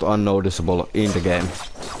almost unnoticeable in the game.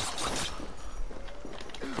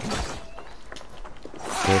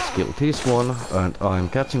 Let's kill this one, and I'm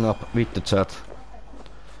catching up with the chat.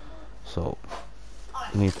 So,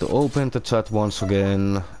 need to open the chat once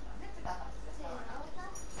again.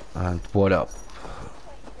 And what up?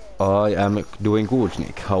 I am doing good,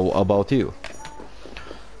 Nick. How about you?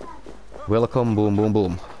 Welcome, boom, boom,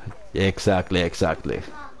 boom. Exactly, exactly.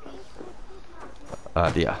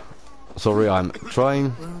 And yeah. Sorry, I'm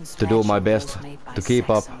trying to do my best to keep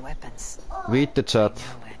up with the chat.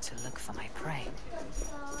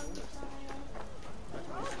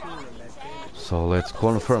 So let's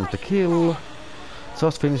confirm the kill.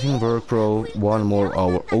 Just finishing work, bro. 1 more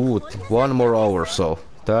hour. Ooh, 1 more hour, so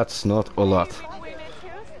that's not a lot.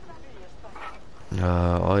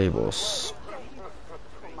 I was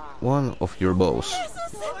one of your bows.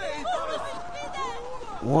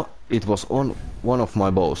 What? It was on one of my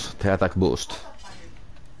bows, the attack boost.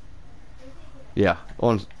 Yeah,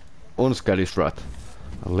 on Scottish Rat.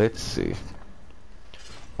 Let's see.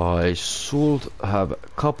 I should have a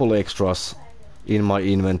couple extras in my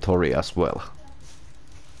inventory as well.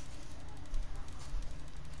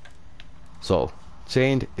 So,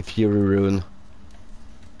 Chained Fury Rune.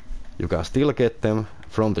 You can still get them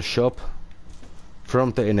from the shop,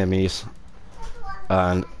 from the enemies,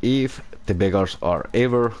 and if the beggars are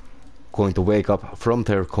ever going to wake up from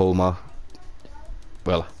their coma,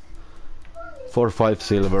 well, for 5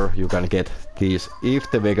 silver you can get these if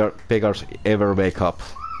the beggars ever wake up.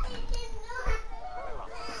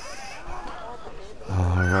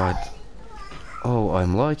 Alright. Oh,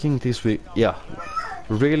 I'm liking this yeah,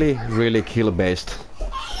 really kill based.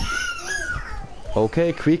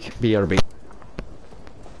 Okay, quick BRB.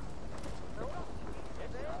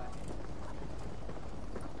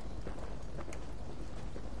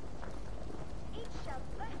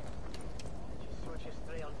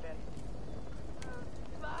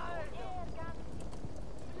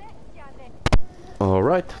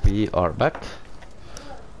 Alright, we are back.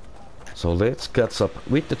 So let's catch up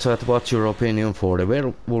with the chat. What's your opinion for the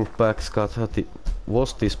werewolf pack, Skatha?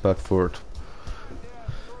 Was this pack worth?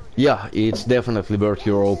 Yeah, it's definitely worth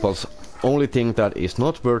your opals. Only thing that is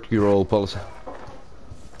not worth your opals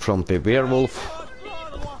from the werewolf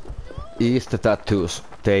is the tattoos.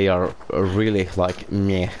 They are really like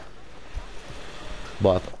meh.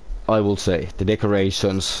 But I will say the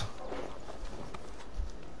decorations,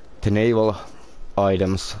 the naval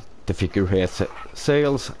items, the figurehead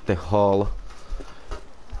sails, the hull,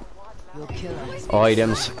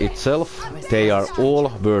 items itself, they are all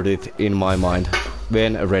worth it in my mind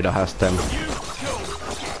when Reda has them.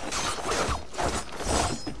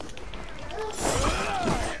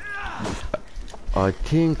 I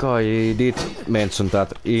think I did mention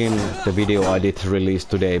that in the video I did release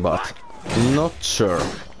today, but not sure.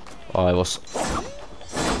 I was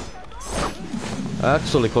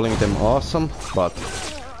actually calling them awesome, but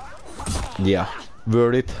yeah,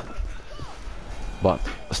 worth it. But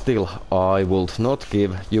still, I would not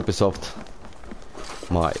give Ubisoft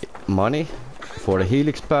my money for the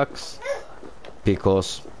Helix packs,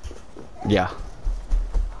 because, yeah,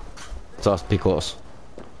 just because.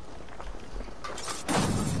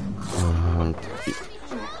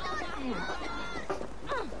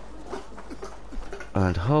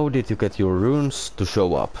 And how did you get your runes to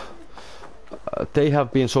show up? They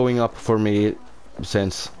have been showing up for me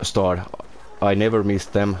since start. I never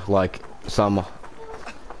missed them like some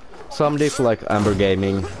did, like Amber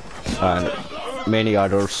Gaming and many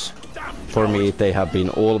others. For me, they have been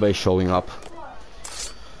always showing up.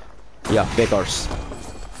 Yeah, beggars.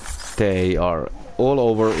 They are all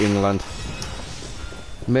over England.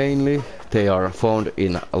 Mainly, they are found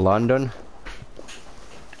in London.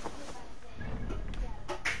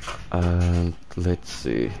 And let's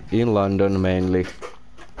see, in London mainly,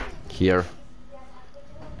 here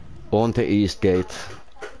on the East Gate,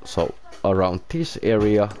 so around this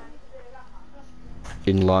area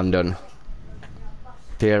in London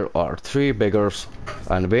there are 3 beggars,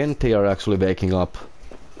 and when they are actually waking up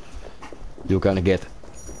you can get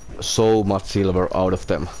so much silver out of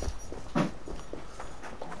them.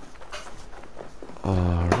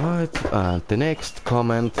 Alright, and the next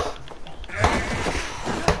comment.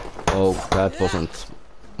 Oh, that wasn't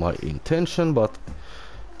my intention, but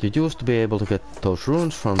you used to be able to get those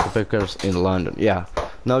runes from the beggars in London. Yeah,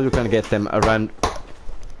 now you can get them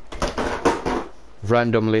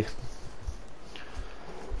randomly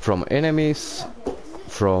from enemies,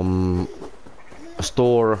 from a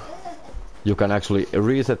store, You can actually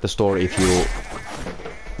reset the store if you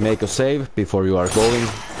make a save before you are going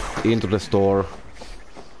into the store.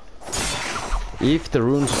 If the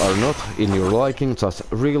runes are not in your liking, just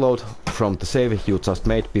reload from the save you just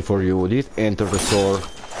made before you did enter the store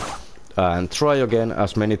and try again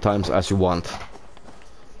as many times as you want.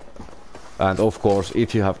 And of course,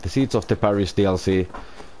 if you have the Siege of the Paris DLC,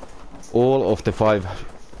 all of the 5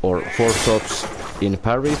 or 4 shops in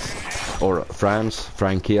Paris or France,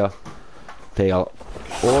 Francia, they are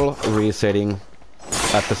all resetting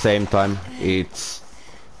at the same time. It's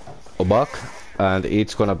a bug and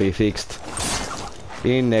it's gonna be fixed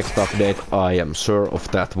in next update, I am sure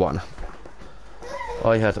of that one.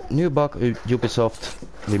 I had new bug. Ubisoft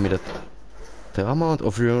limited the amount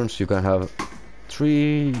of runes you can have.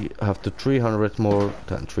 Have to 300 more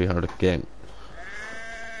than 300 game.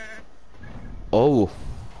 Oh,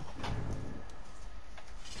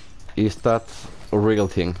 is that a real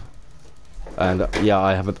thing? And yeah,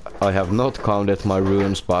 I have not counted my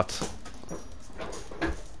runes, but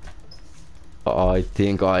I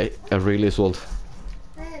think I really should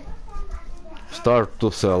start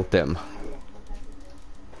to sell them.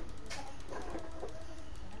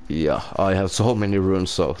 Yeah, I have so many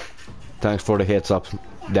runes, so thanks for the heads up,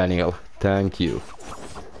 Daniel. Thank you.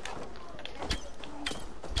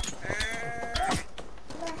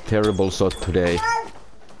 Terrible shot today.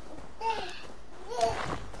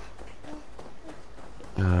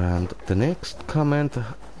 And the next comment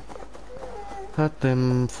had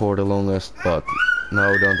them for the longest, but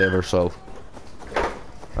now don't ever show.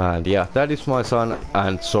 And yeah, that is my son,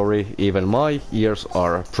 and sorry, even my ears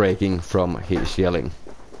are breaking from his yelling.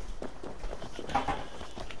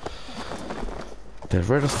 The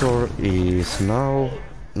red store is now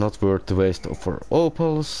not worth the waste for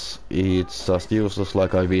opals. It's just useless,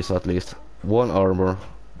 like I wish at least one armor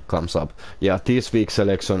comes up. Yeah, this week's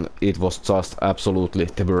selection, it was just absolutely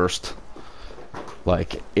the worst,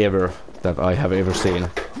 like ever, that I have ever seen.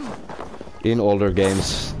 In older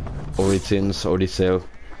games, Origins, Odyssey,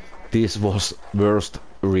 this was worst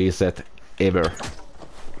reset ever.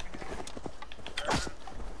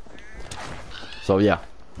 So yeah,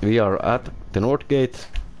 we are at the North Gate.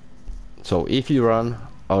 So if you run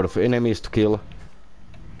out of enemies to kill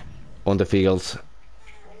on the fields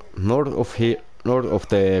north of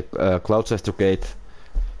the Gloucester Gate,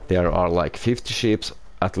 there are like 50 ships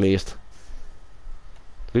at least.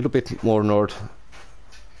 A little bit more north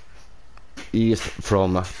east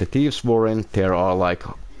from the Thieves' Warren, there are like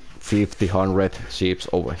 50-100 ships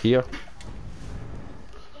over here.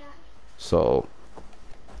 So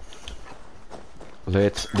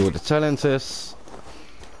let's do the challenges.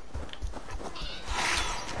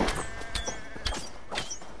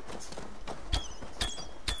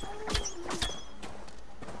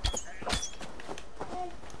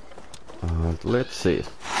 And let's see.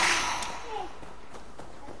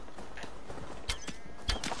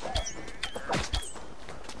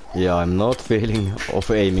 Yeah, I'm not feeling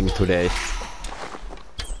of aiming today.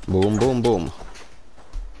 Boom, boom, boom.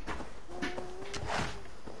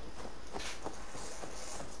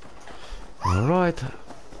 Alright,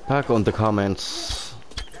 back on the comments.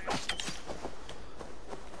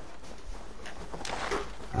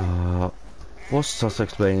 Was just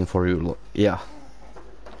explaining for you. Yeah.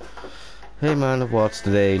 Hey man, what's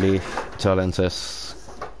the daily challenges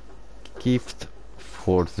gift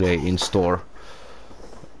for today in store?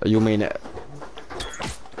 You mean,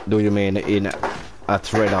 do you mean in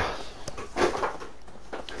at Reda?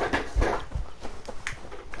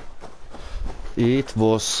 It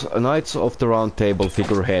was Knights of the Round Table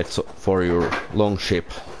figureheads for your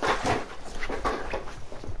longship.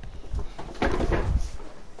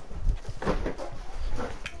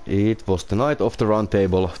 It was the Knight of the Round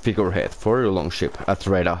Table figurehead for your longship at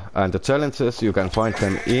Reda, and the challenges, you can find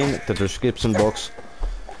them in the description box.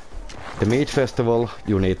 The Mead Festival,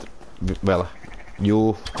 you need, well,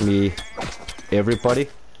 you, me, everybody.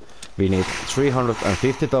 We need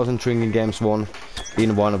 350,000 drinking games won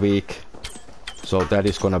in 1 week, so that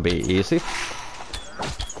is gonna be easy.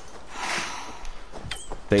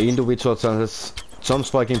 The individual challenges,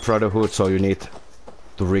 Jomsviking Brotherhood, so you need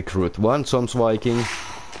to recruit 1 Jomsviking.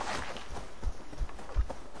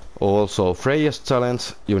 Also Freya's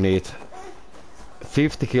challenge, you need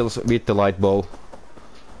 50 kills with the light bow.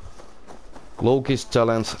 Loki's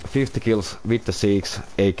challenge, 50 kills with the Seax,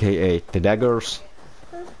 aka the daggers.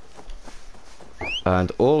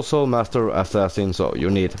 And also Master Assassin, so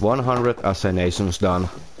you need 100 assassinations done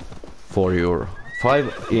for your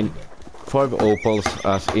 5 opals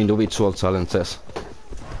as individual challenges.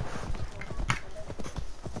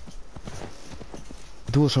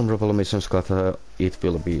 Do some rebel missions, Skatha, it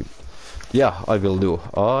will be Yeah, I will do.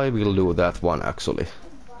 I will do that one actually.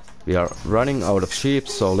 We are running out of sheep,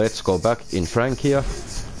 so let's go back in Francia.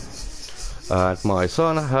 And my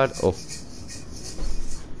son had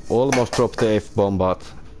almost dropped the F-bomb, but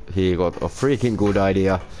he got a freaking good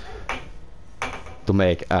idea to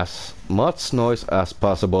make as much noise as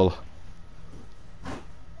possible.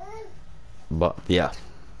 But yeah,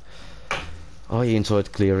 I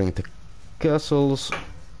enjoyed clearing the castles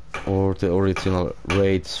or the original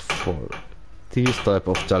raids for these type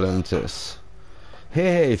of challenges.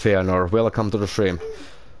 Hey Feanor, welcome to the stream.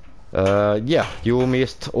 Yeah, you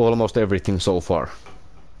missed almost everything so far.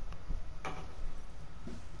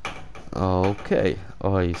 Okay,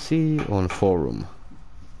 I see on forum.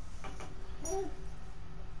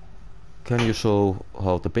 Can you show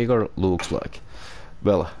how the beggar looks like?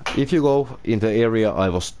 Well, if you go in the area I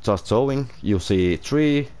was just showing, you see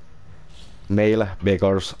 3 male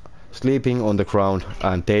beggars sleeping on the ground,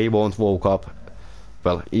 and they won't woke up.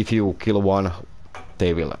 Well, if you kill one,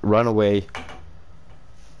 they will run away.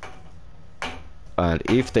 And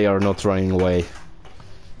if they are not running away,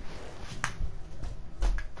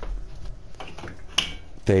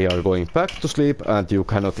 they are going back to sleep, and you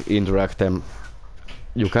cannot interact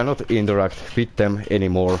with them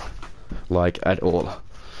anymore, like at all.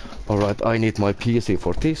 Alright, I need my PC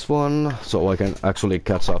for this one, so I can actually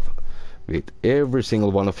catch up with every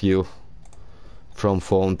single one of you from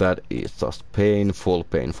phone. That is just painful.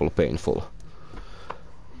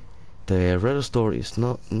 The red store is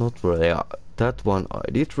not where that one I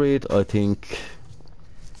did read. I think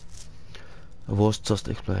I was just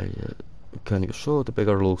explaining. Can you show the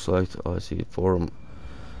beggar looks like? I see forum.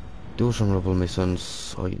 Do some rebel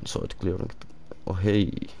missions. I enjoyed clearing. Oh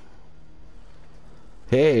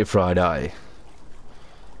hey Friday.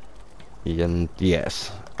 And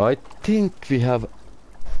yes, I think we have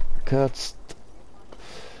catched.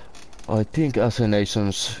 I think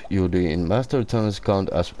assassinations you do in master challenges count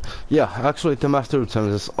as. Yeah, actually the master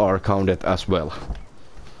challenges are counted as well.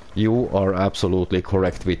 You are absolutely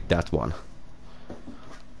correct with that one.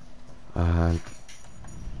 And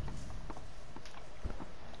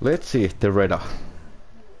let's see the Reda.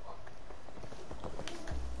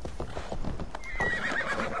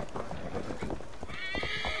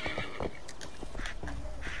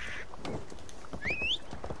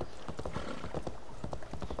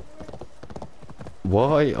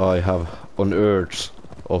 Why I have an urge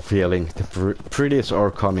of feeling the British are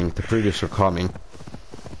coming,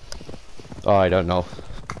 I don't know.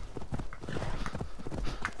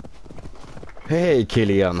 Hey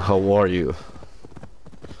Killian, how are you?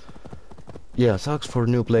 Yeah, sucks for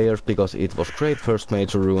new players because it was great first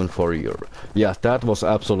major rune for you. Yeah, that was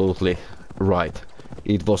absolutely right.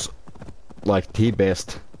 It was like the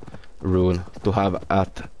best rune to have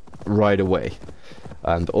at right away.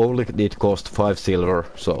 And only it cost 5 silver,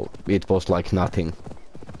 so it was like nothing.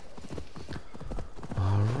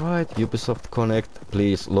 Alright, Ubisoft Connect,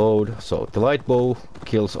 please load. So the light bow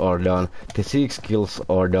kills are done, the Seax kills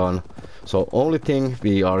are done. So only thing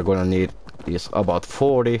we are gonna need is about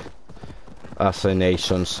 40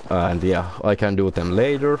 assassinations, and yeah, I can do them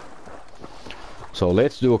later. So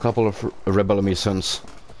let's do a couple of rebel missions.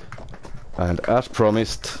 And as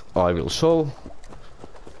promised, I will show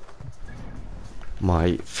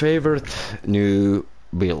my favorite new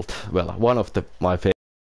build. Well, one of my favorite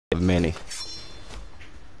many.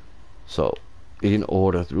 So in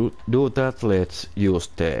order to do that, let's use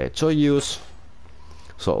the joy use.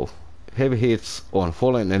 So heavy hits on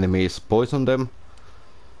fallen enemies poison them,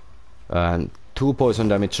 and 2 poison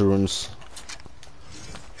damage runes,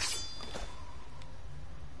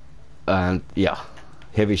 and yeah,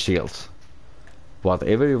 heavy shields.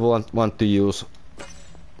 Whatever you want to use,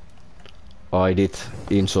 I did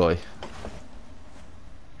enjoy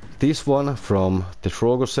this one from the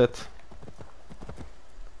Drogo set.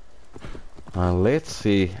 And let's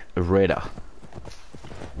see Reda.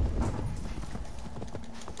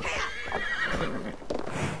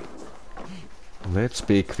 Let's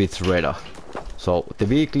speak with Reda. So the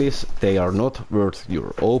weeklies, they are not worth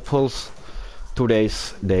your opals.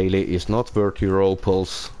 Today's daily is not worth your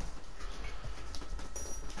opals.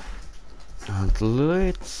 And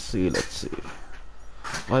let's see.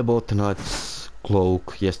 I bought the knight's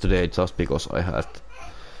cloak yesterday just because I had.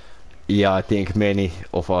 Yeah, I think many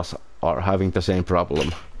of us are having the same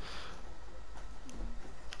problem.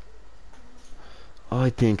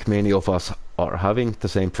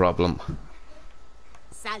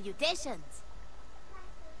 Salutations.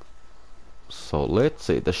 So let's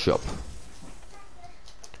see the shop.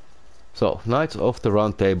 So, Knights of the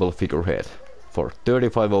Round Table figurehead for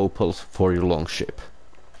 35 opals for your longship.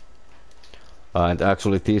 And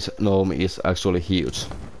actually this gnome is actually huge,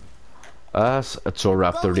 as a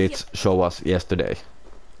Raptor did show us yesterday,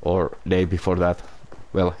 or day before that.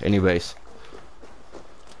 Well, anyways.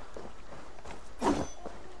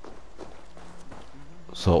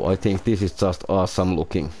 So I think this is just awesome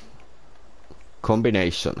looking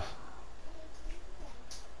combination.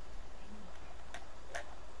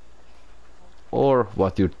 Or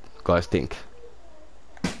what you guys think?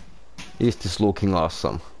 Is this looking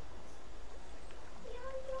awesome?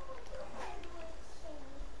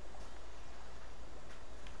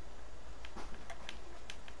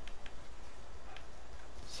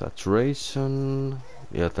 Saturation,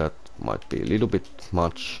 yeah, that might be a little bit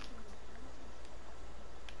much.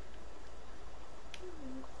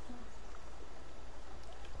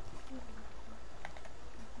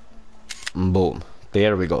 Boom,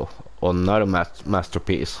 there we go, another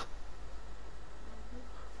masterpiece.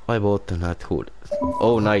 I bought the knighthood.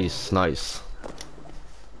 Oh, nice, nice.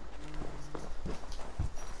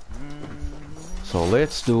 So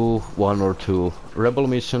let's do 1 or 2 rebel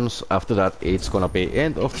missions. After that it's gonna be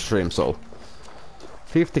end of the stream. So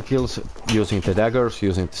 50 kills using the daggers,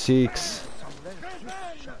 using the Seax,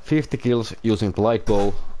 50 kills using the light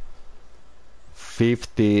bow,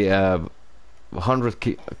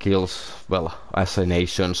 100 kills, well,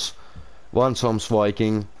 assassinations, 1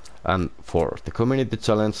 Jomsviking, and for the community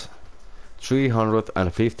challenge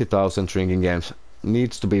 350,000 drinking games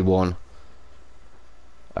needs to be won.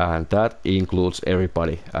 And that includes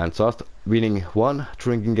everybody, and just winning 1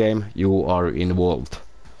 drinking game you are involved.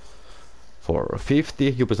 For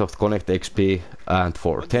 50 Ubisoft Connect XP and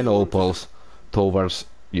for 10 opals towards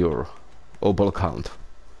your opal count.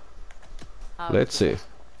 Let's see.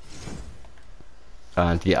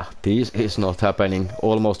 And yeah, this is not happening.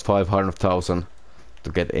 Almost 500,000 to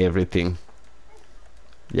get everything.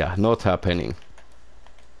 Yeah, not happening.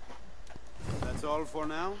 That's all for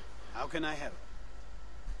now. How can I help?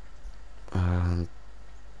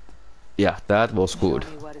 Yeah, that was good.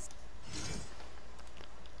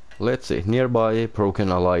 Let's see, nearby Broken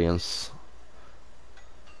Alliance,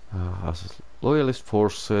 Loyalist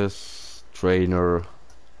Forces, Trainer.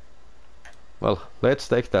 Well, let's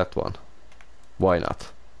take that one. Why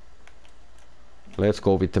not? Let's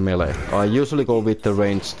go with the melee. I usually go with the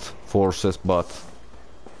ranged forces, but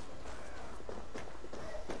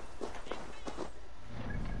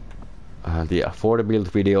and yeah, for the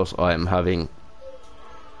build videos I am having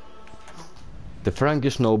the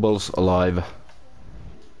Frankish nobles alive,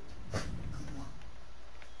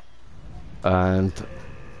 and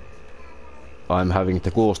I'm having the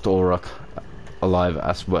Ghost Aurak alive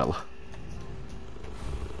as well.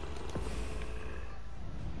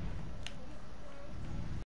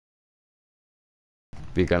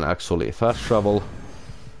 We can actually fast travel.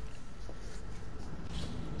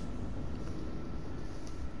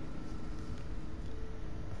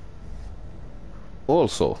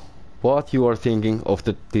 Also, what you are thinking of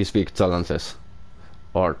this week's challenges?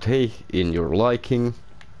 Are they in your liking?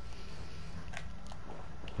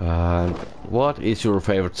 And what is your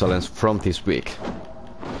favorite challenge from this week?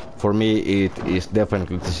 For me it is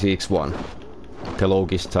definitely the Seax one, the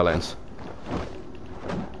Loki's challenge.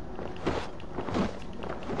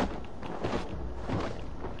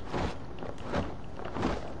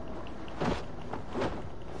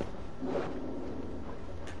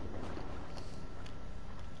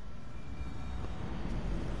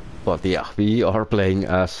 But yeah, we are playing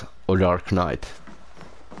as a Dark Knight.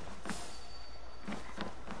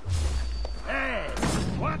 Hey,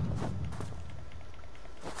 what?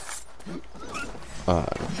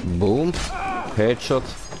 Boom, headshot.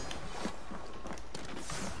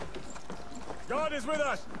 God is with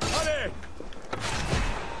us. Honey.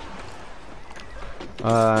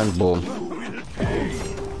 And boom.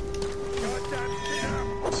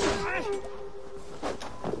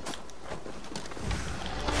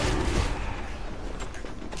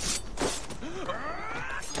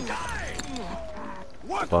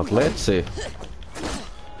 But let's see.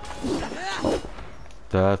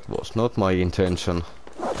 That was not my intention.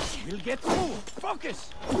 We'll get through.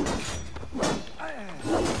 Focus.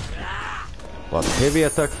 But heavy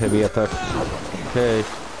attack, heavy attack. Okay.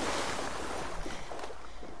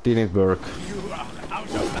 Didn't work. You are out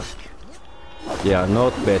of luck. Yeah,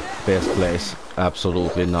 not best place.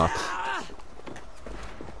 Absolutely not.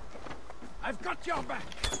 I've got your back.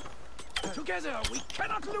 Together we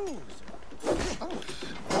cannot lose.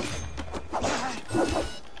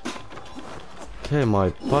 Okay, my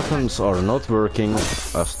buttons are not working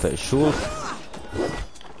as they should.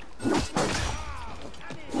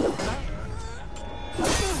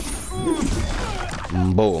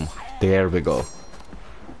 Boom, there we go.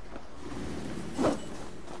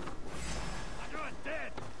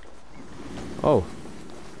 Oh,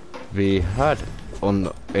 we had an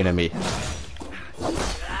enemy.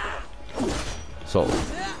 So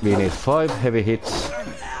we need 5 heavy hits,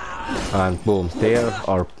 and boom, there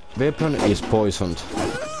our weapon is poisoned.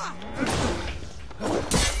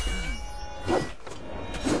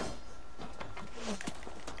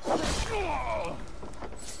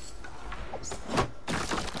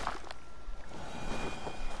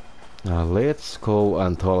 Now let's go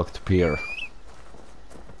and talk to Pierre.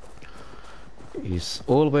 It's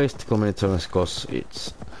always the community challenge because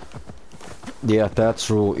it's... Yeah, that's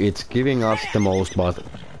true, it's giving us the most, but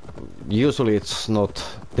usually it's not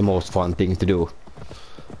the most fun thing to do.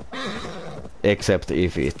 Except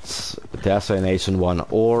if it's the assassination one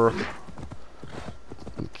or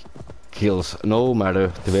kills, no matter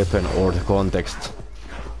the weapon or the context.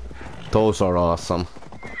 Those are awesome.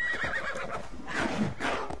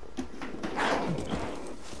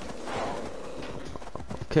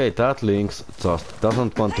 Okay, that Lynx just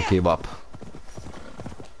doesn't want to give up.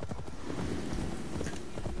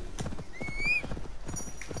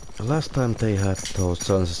 Last time they had those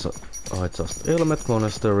chances, I just Element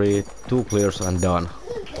Monastery, 2 clears and done.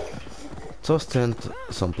 Just sent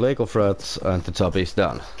some Plague of Rats and the job is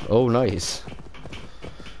done. Oh nice.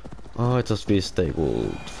 I just wish they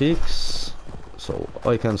would fix, so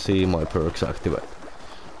I can see my perks activate.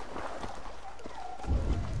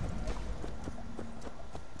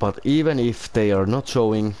 But even if they are not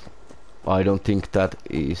showing, I don't think that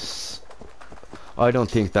means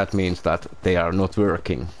that they are not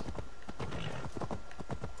working.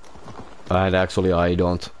 And actually I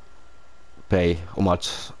don't pay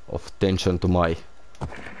much of attention to my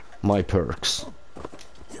perks.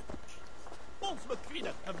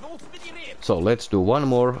 So let's do one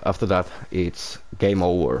more, after that it's game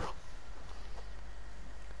over.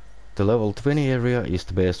 The level 20 area is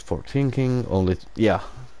the best for thinking, only... yeah,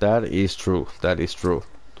 that is true, that is true.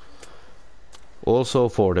 Also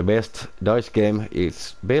for the best dice game,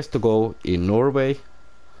 it's best to go in Norway.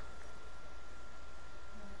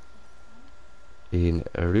 In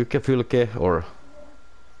Rykefylke, or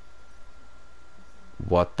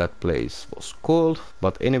what that place was called,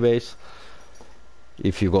 but anyways,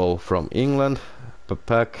 if you go from England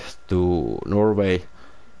back to Norway,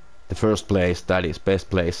 the first place, that is best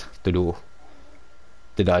place to do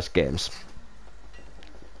the dice games.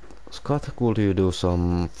 Skatha, could you do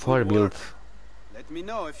some fire build? Let me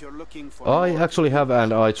know if you're looking for I more. actually have,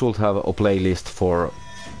 and I should have a playlist for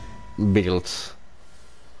builds.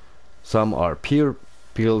 Some are pure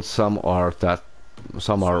builds, some are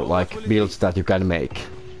like builds that you can make.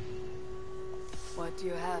 What do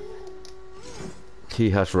you have? He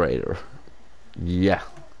has Raider. Yeah.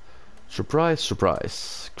 Surprise,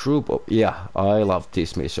 surprise. Group of... yeah, I love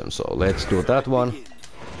this mission, so let's do that one.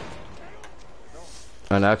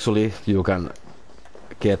 And actually, you can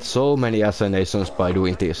get so many assassinations by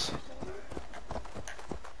doing this.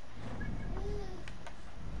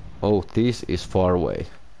 Oh, this is far away.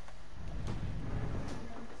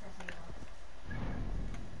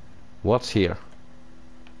 What's here?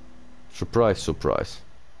 Surprise, surprise.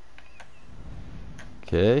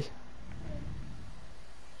 Okay.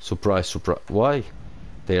 Surprise, surprise. Why?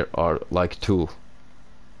 There are like 2.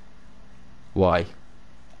 Why?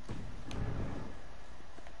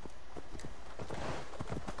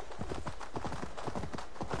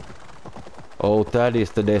 Oh, that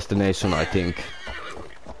is the destination, I think.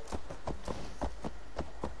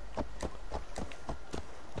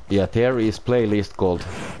 Yeah, there is playlist called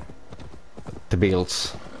the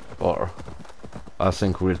builds, or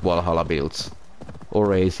Assassin's Creed Valhalla builds,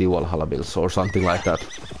 or AC Valhalla builds, or something like that.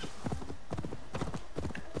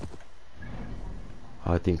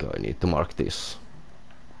 I think I need to mark this.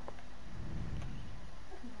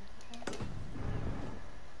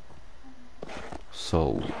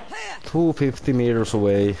 So 250 meters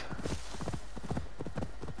away.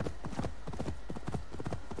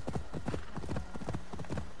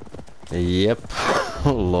 Yep.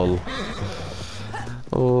 Lol.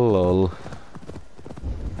 Lol.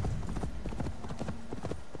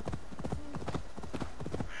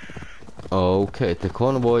 Okay, the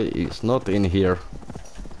convoy is not in here.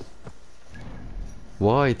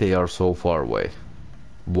 Why they are so far away?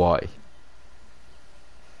 Why?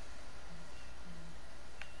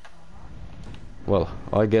 Well,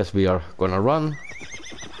 I guess we are gonna run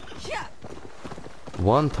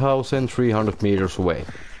 1,300 meters away.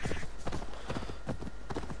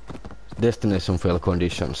 Destination fail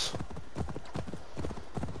conditions.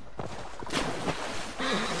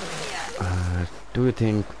 Do you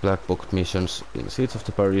think black box missions in Siege of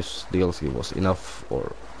the Paris DLC was enough,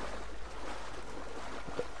 or...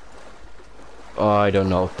 I don't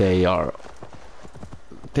know, they are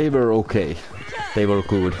They were okay. They were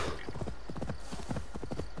good.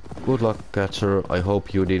 Good luck, catcher. I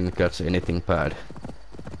hope you didn't catch anything bad.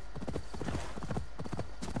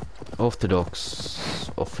 Off the docks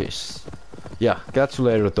office. Yeah, catch you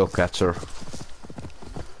later, dog catcher.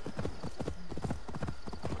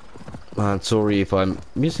 And sorry if I'm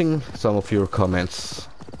missing some of your comments.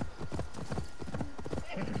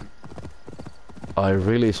 I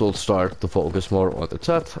really should start to focus more on the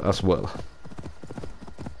chat as well.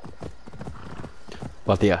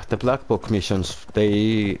 But yeah, the black box missions,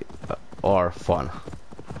 they are fun.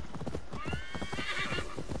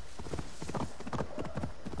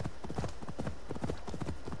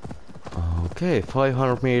 Okay,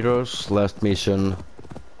 500 meters, last mission.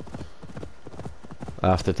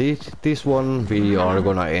 After this one, we are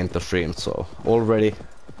gonna end the stream, so already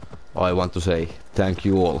I want to say thank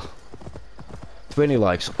you all. 20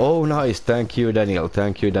 likes, oh nice, thank you Daniel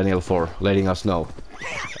for letting us know.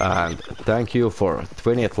 And thank you for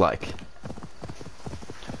 20th like.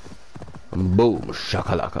 Boom,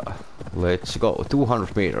 shakalaka. Let's go,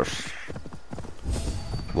 200 meters.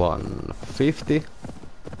 150.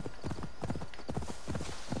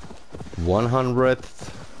 100.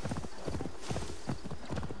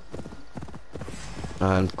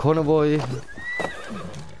 And convoy.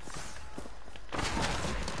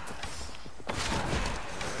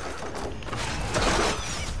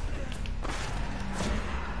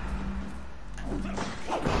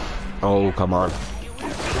 Oh, come on.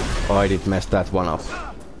 I did mess that one up.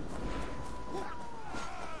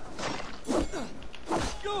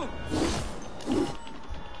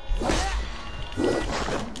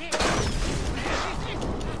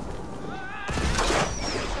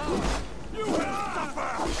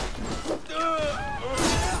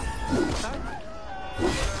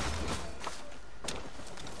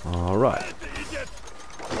 Alright.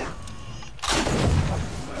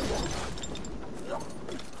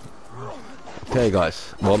 Okay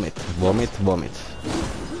guys, vomit, vomit, vomit.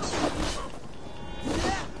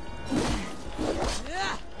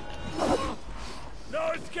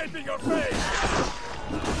 No escaping your fate!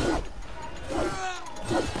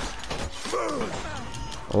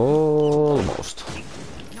 Almost.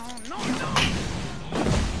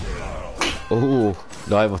 Oh,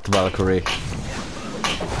 dive of the Valkyrie.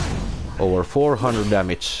 Over 400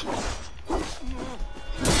 damage.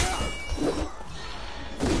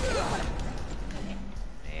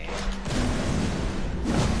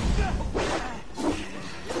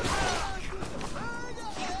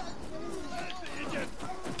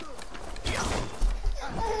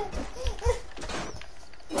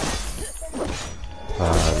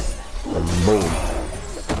 Boom.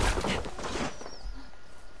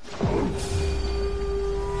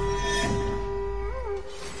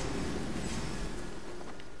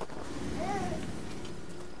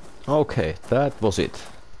 Okay, that was it.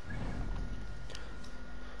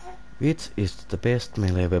 Which is the best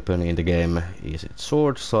melee weapon in the game? Is it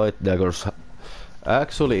sword, scythe, daggers?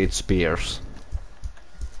 Actually it's spears.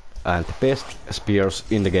 And the best spears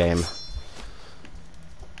in the game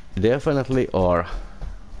definitely are.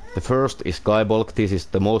 The first is Guybolk, this is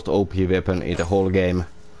the most OP weapon in the whole game.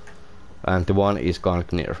 And the one is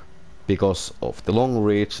Gungnir. Because of the long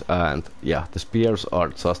reach and yeah, the spears are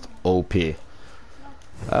just OP.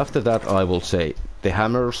 After that I will say the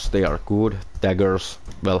hammers, they are good, daggers,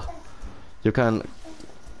 well, you can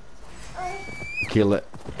kill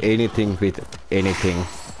anything with anything.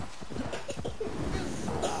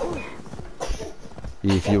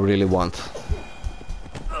 If you really want.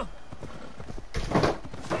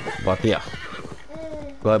 But yeah,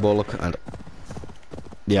 Guybolk and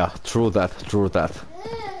yeah, true that.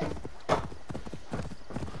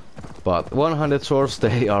 But 100 swords,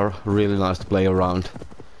 they are really nice to play around.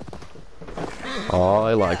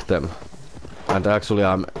 I like them. And actually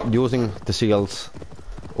I'm using the shields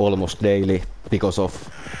almost daily because of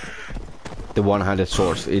the 100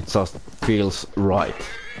 swords. It just feels right.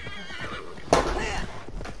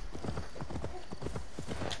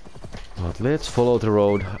 But let's follow the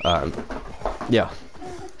road and yeah.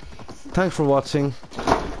 Thanks for watching.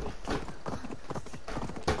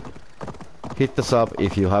 Hit the sub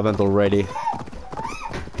if you haven't already.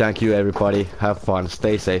 Thank you everybody, have fun,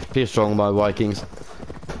 stay safe, be strong my Vikings.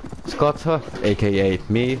 Skatha, aka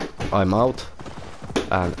me, I'm out.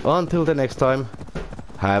 And until the next time,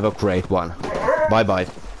 have a great one. Bye bye.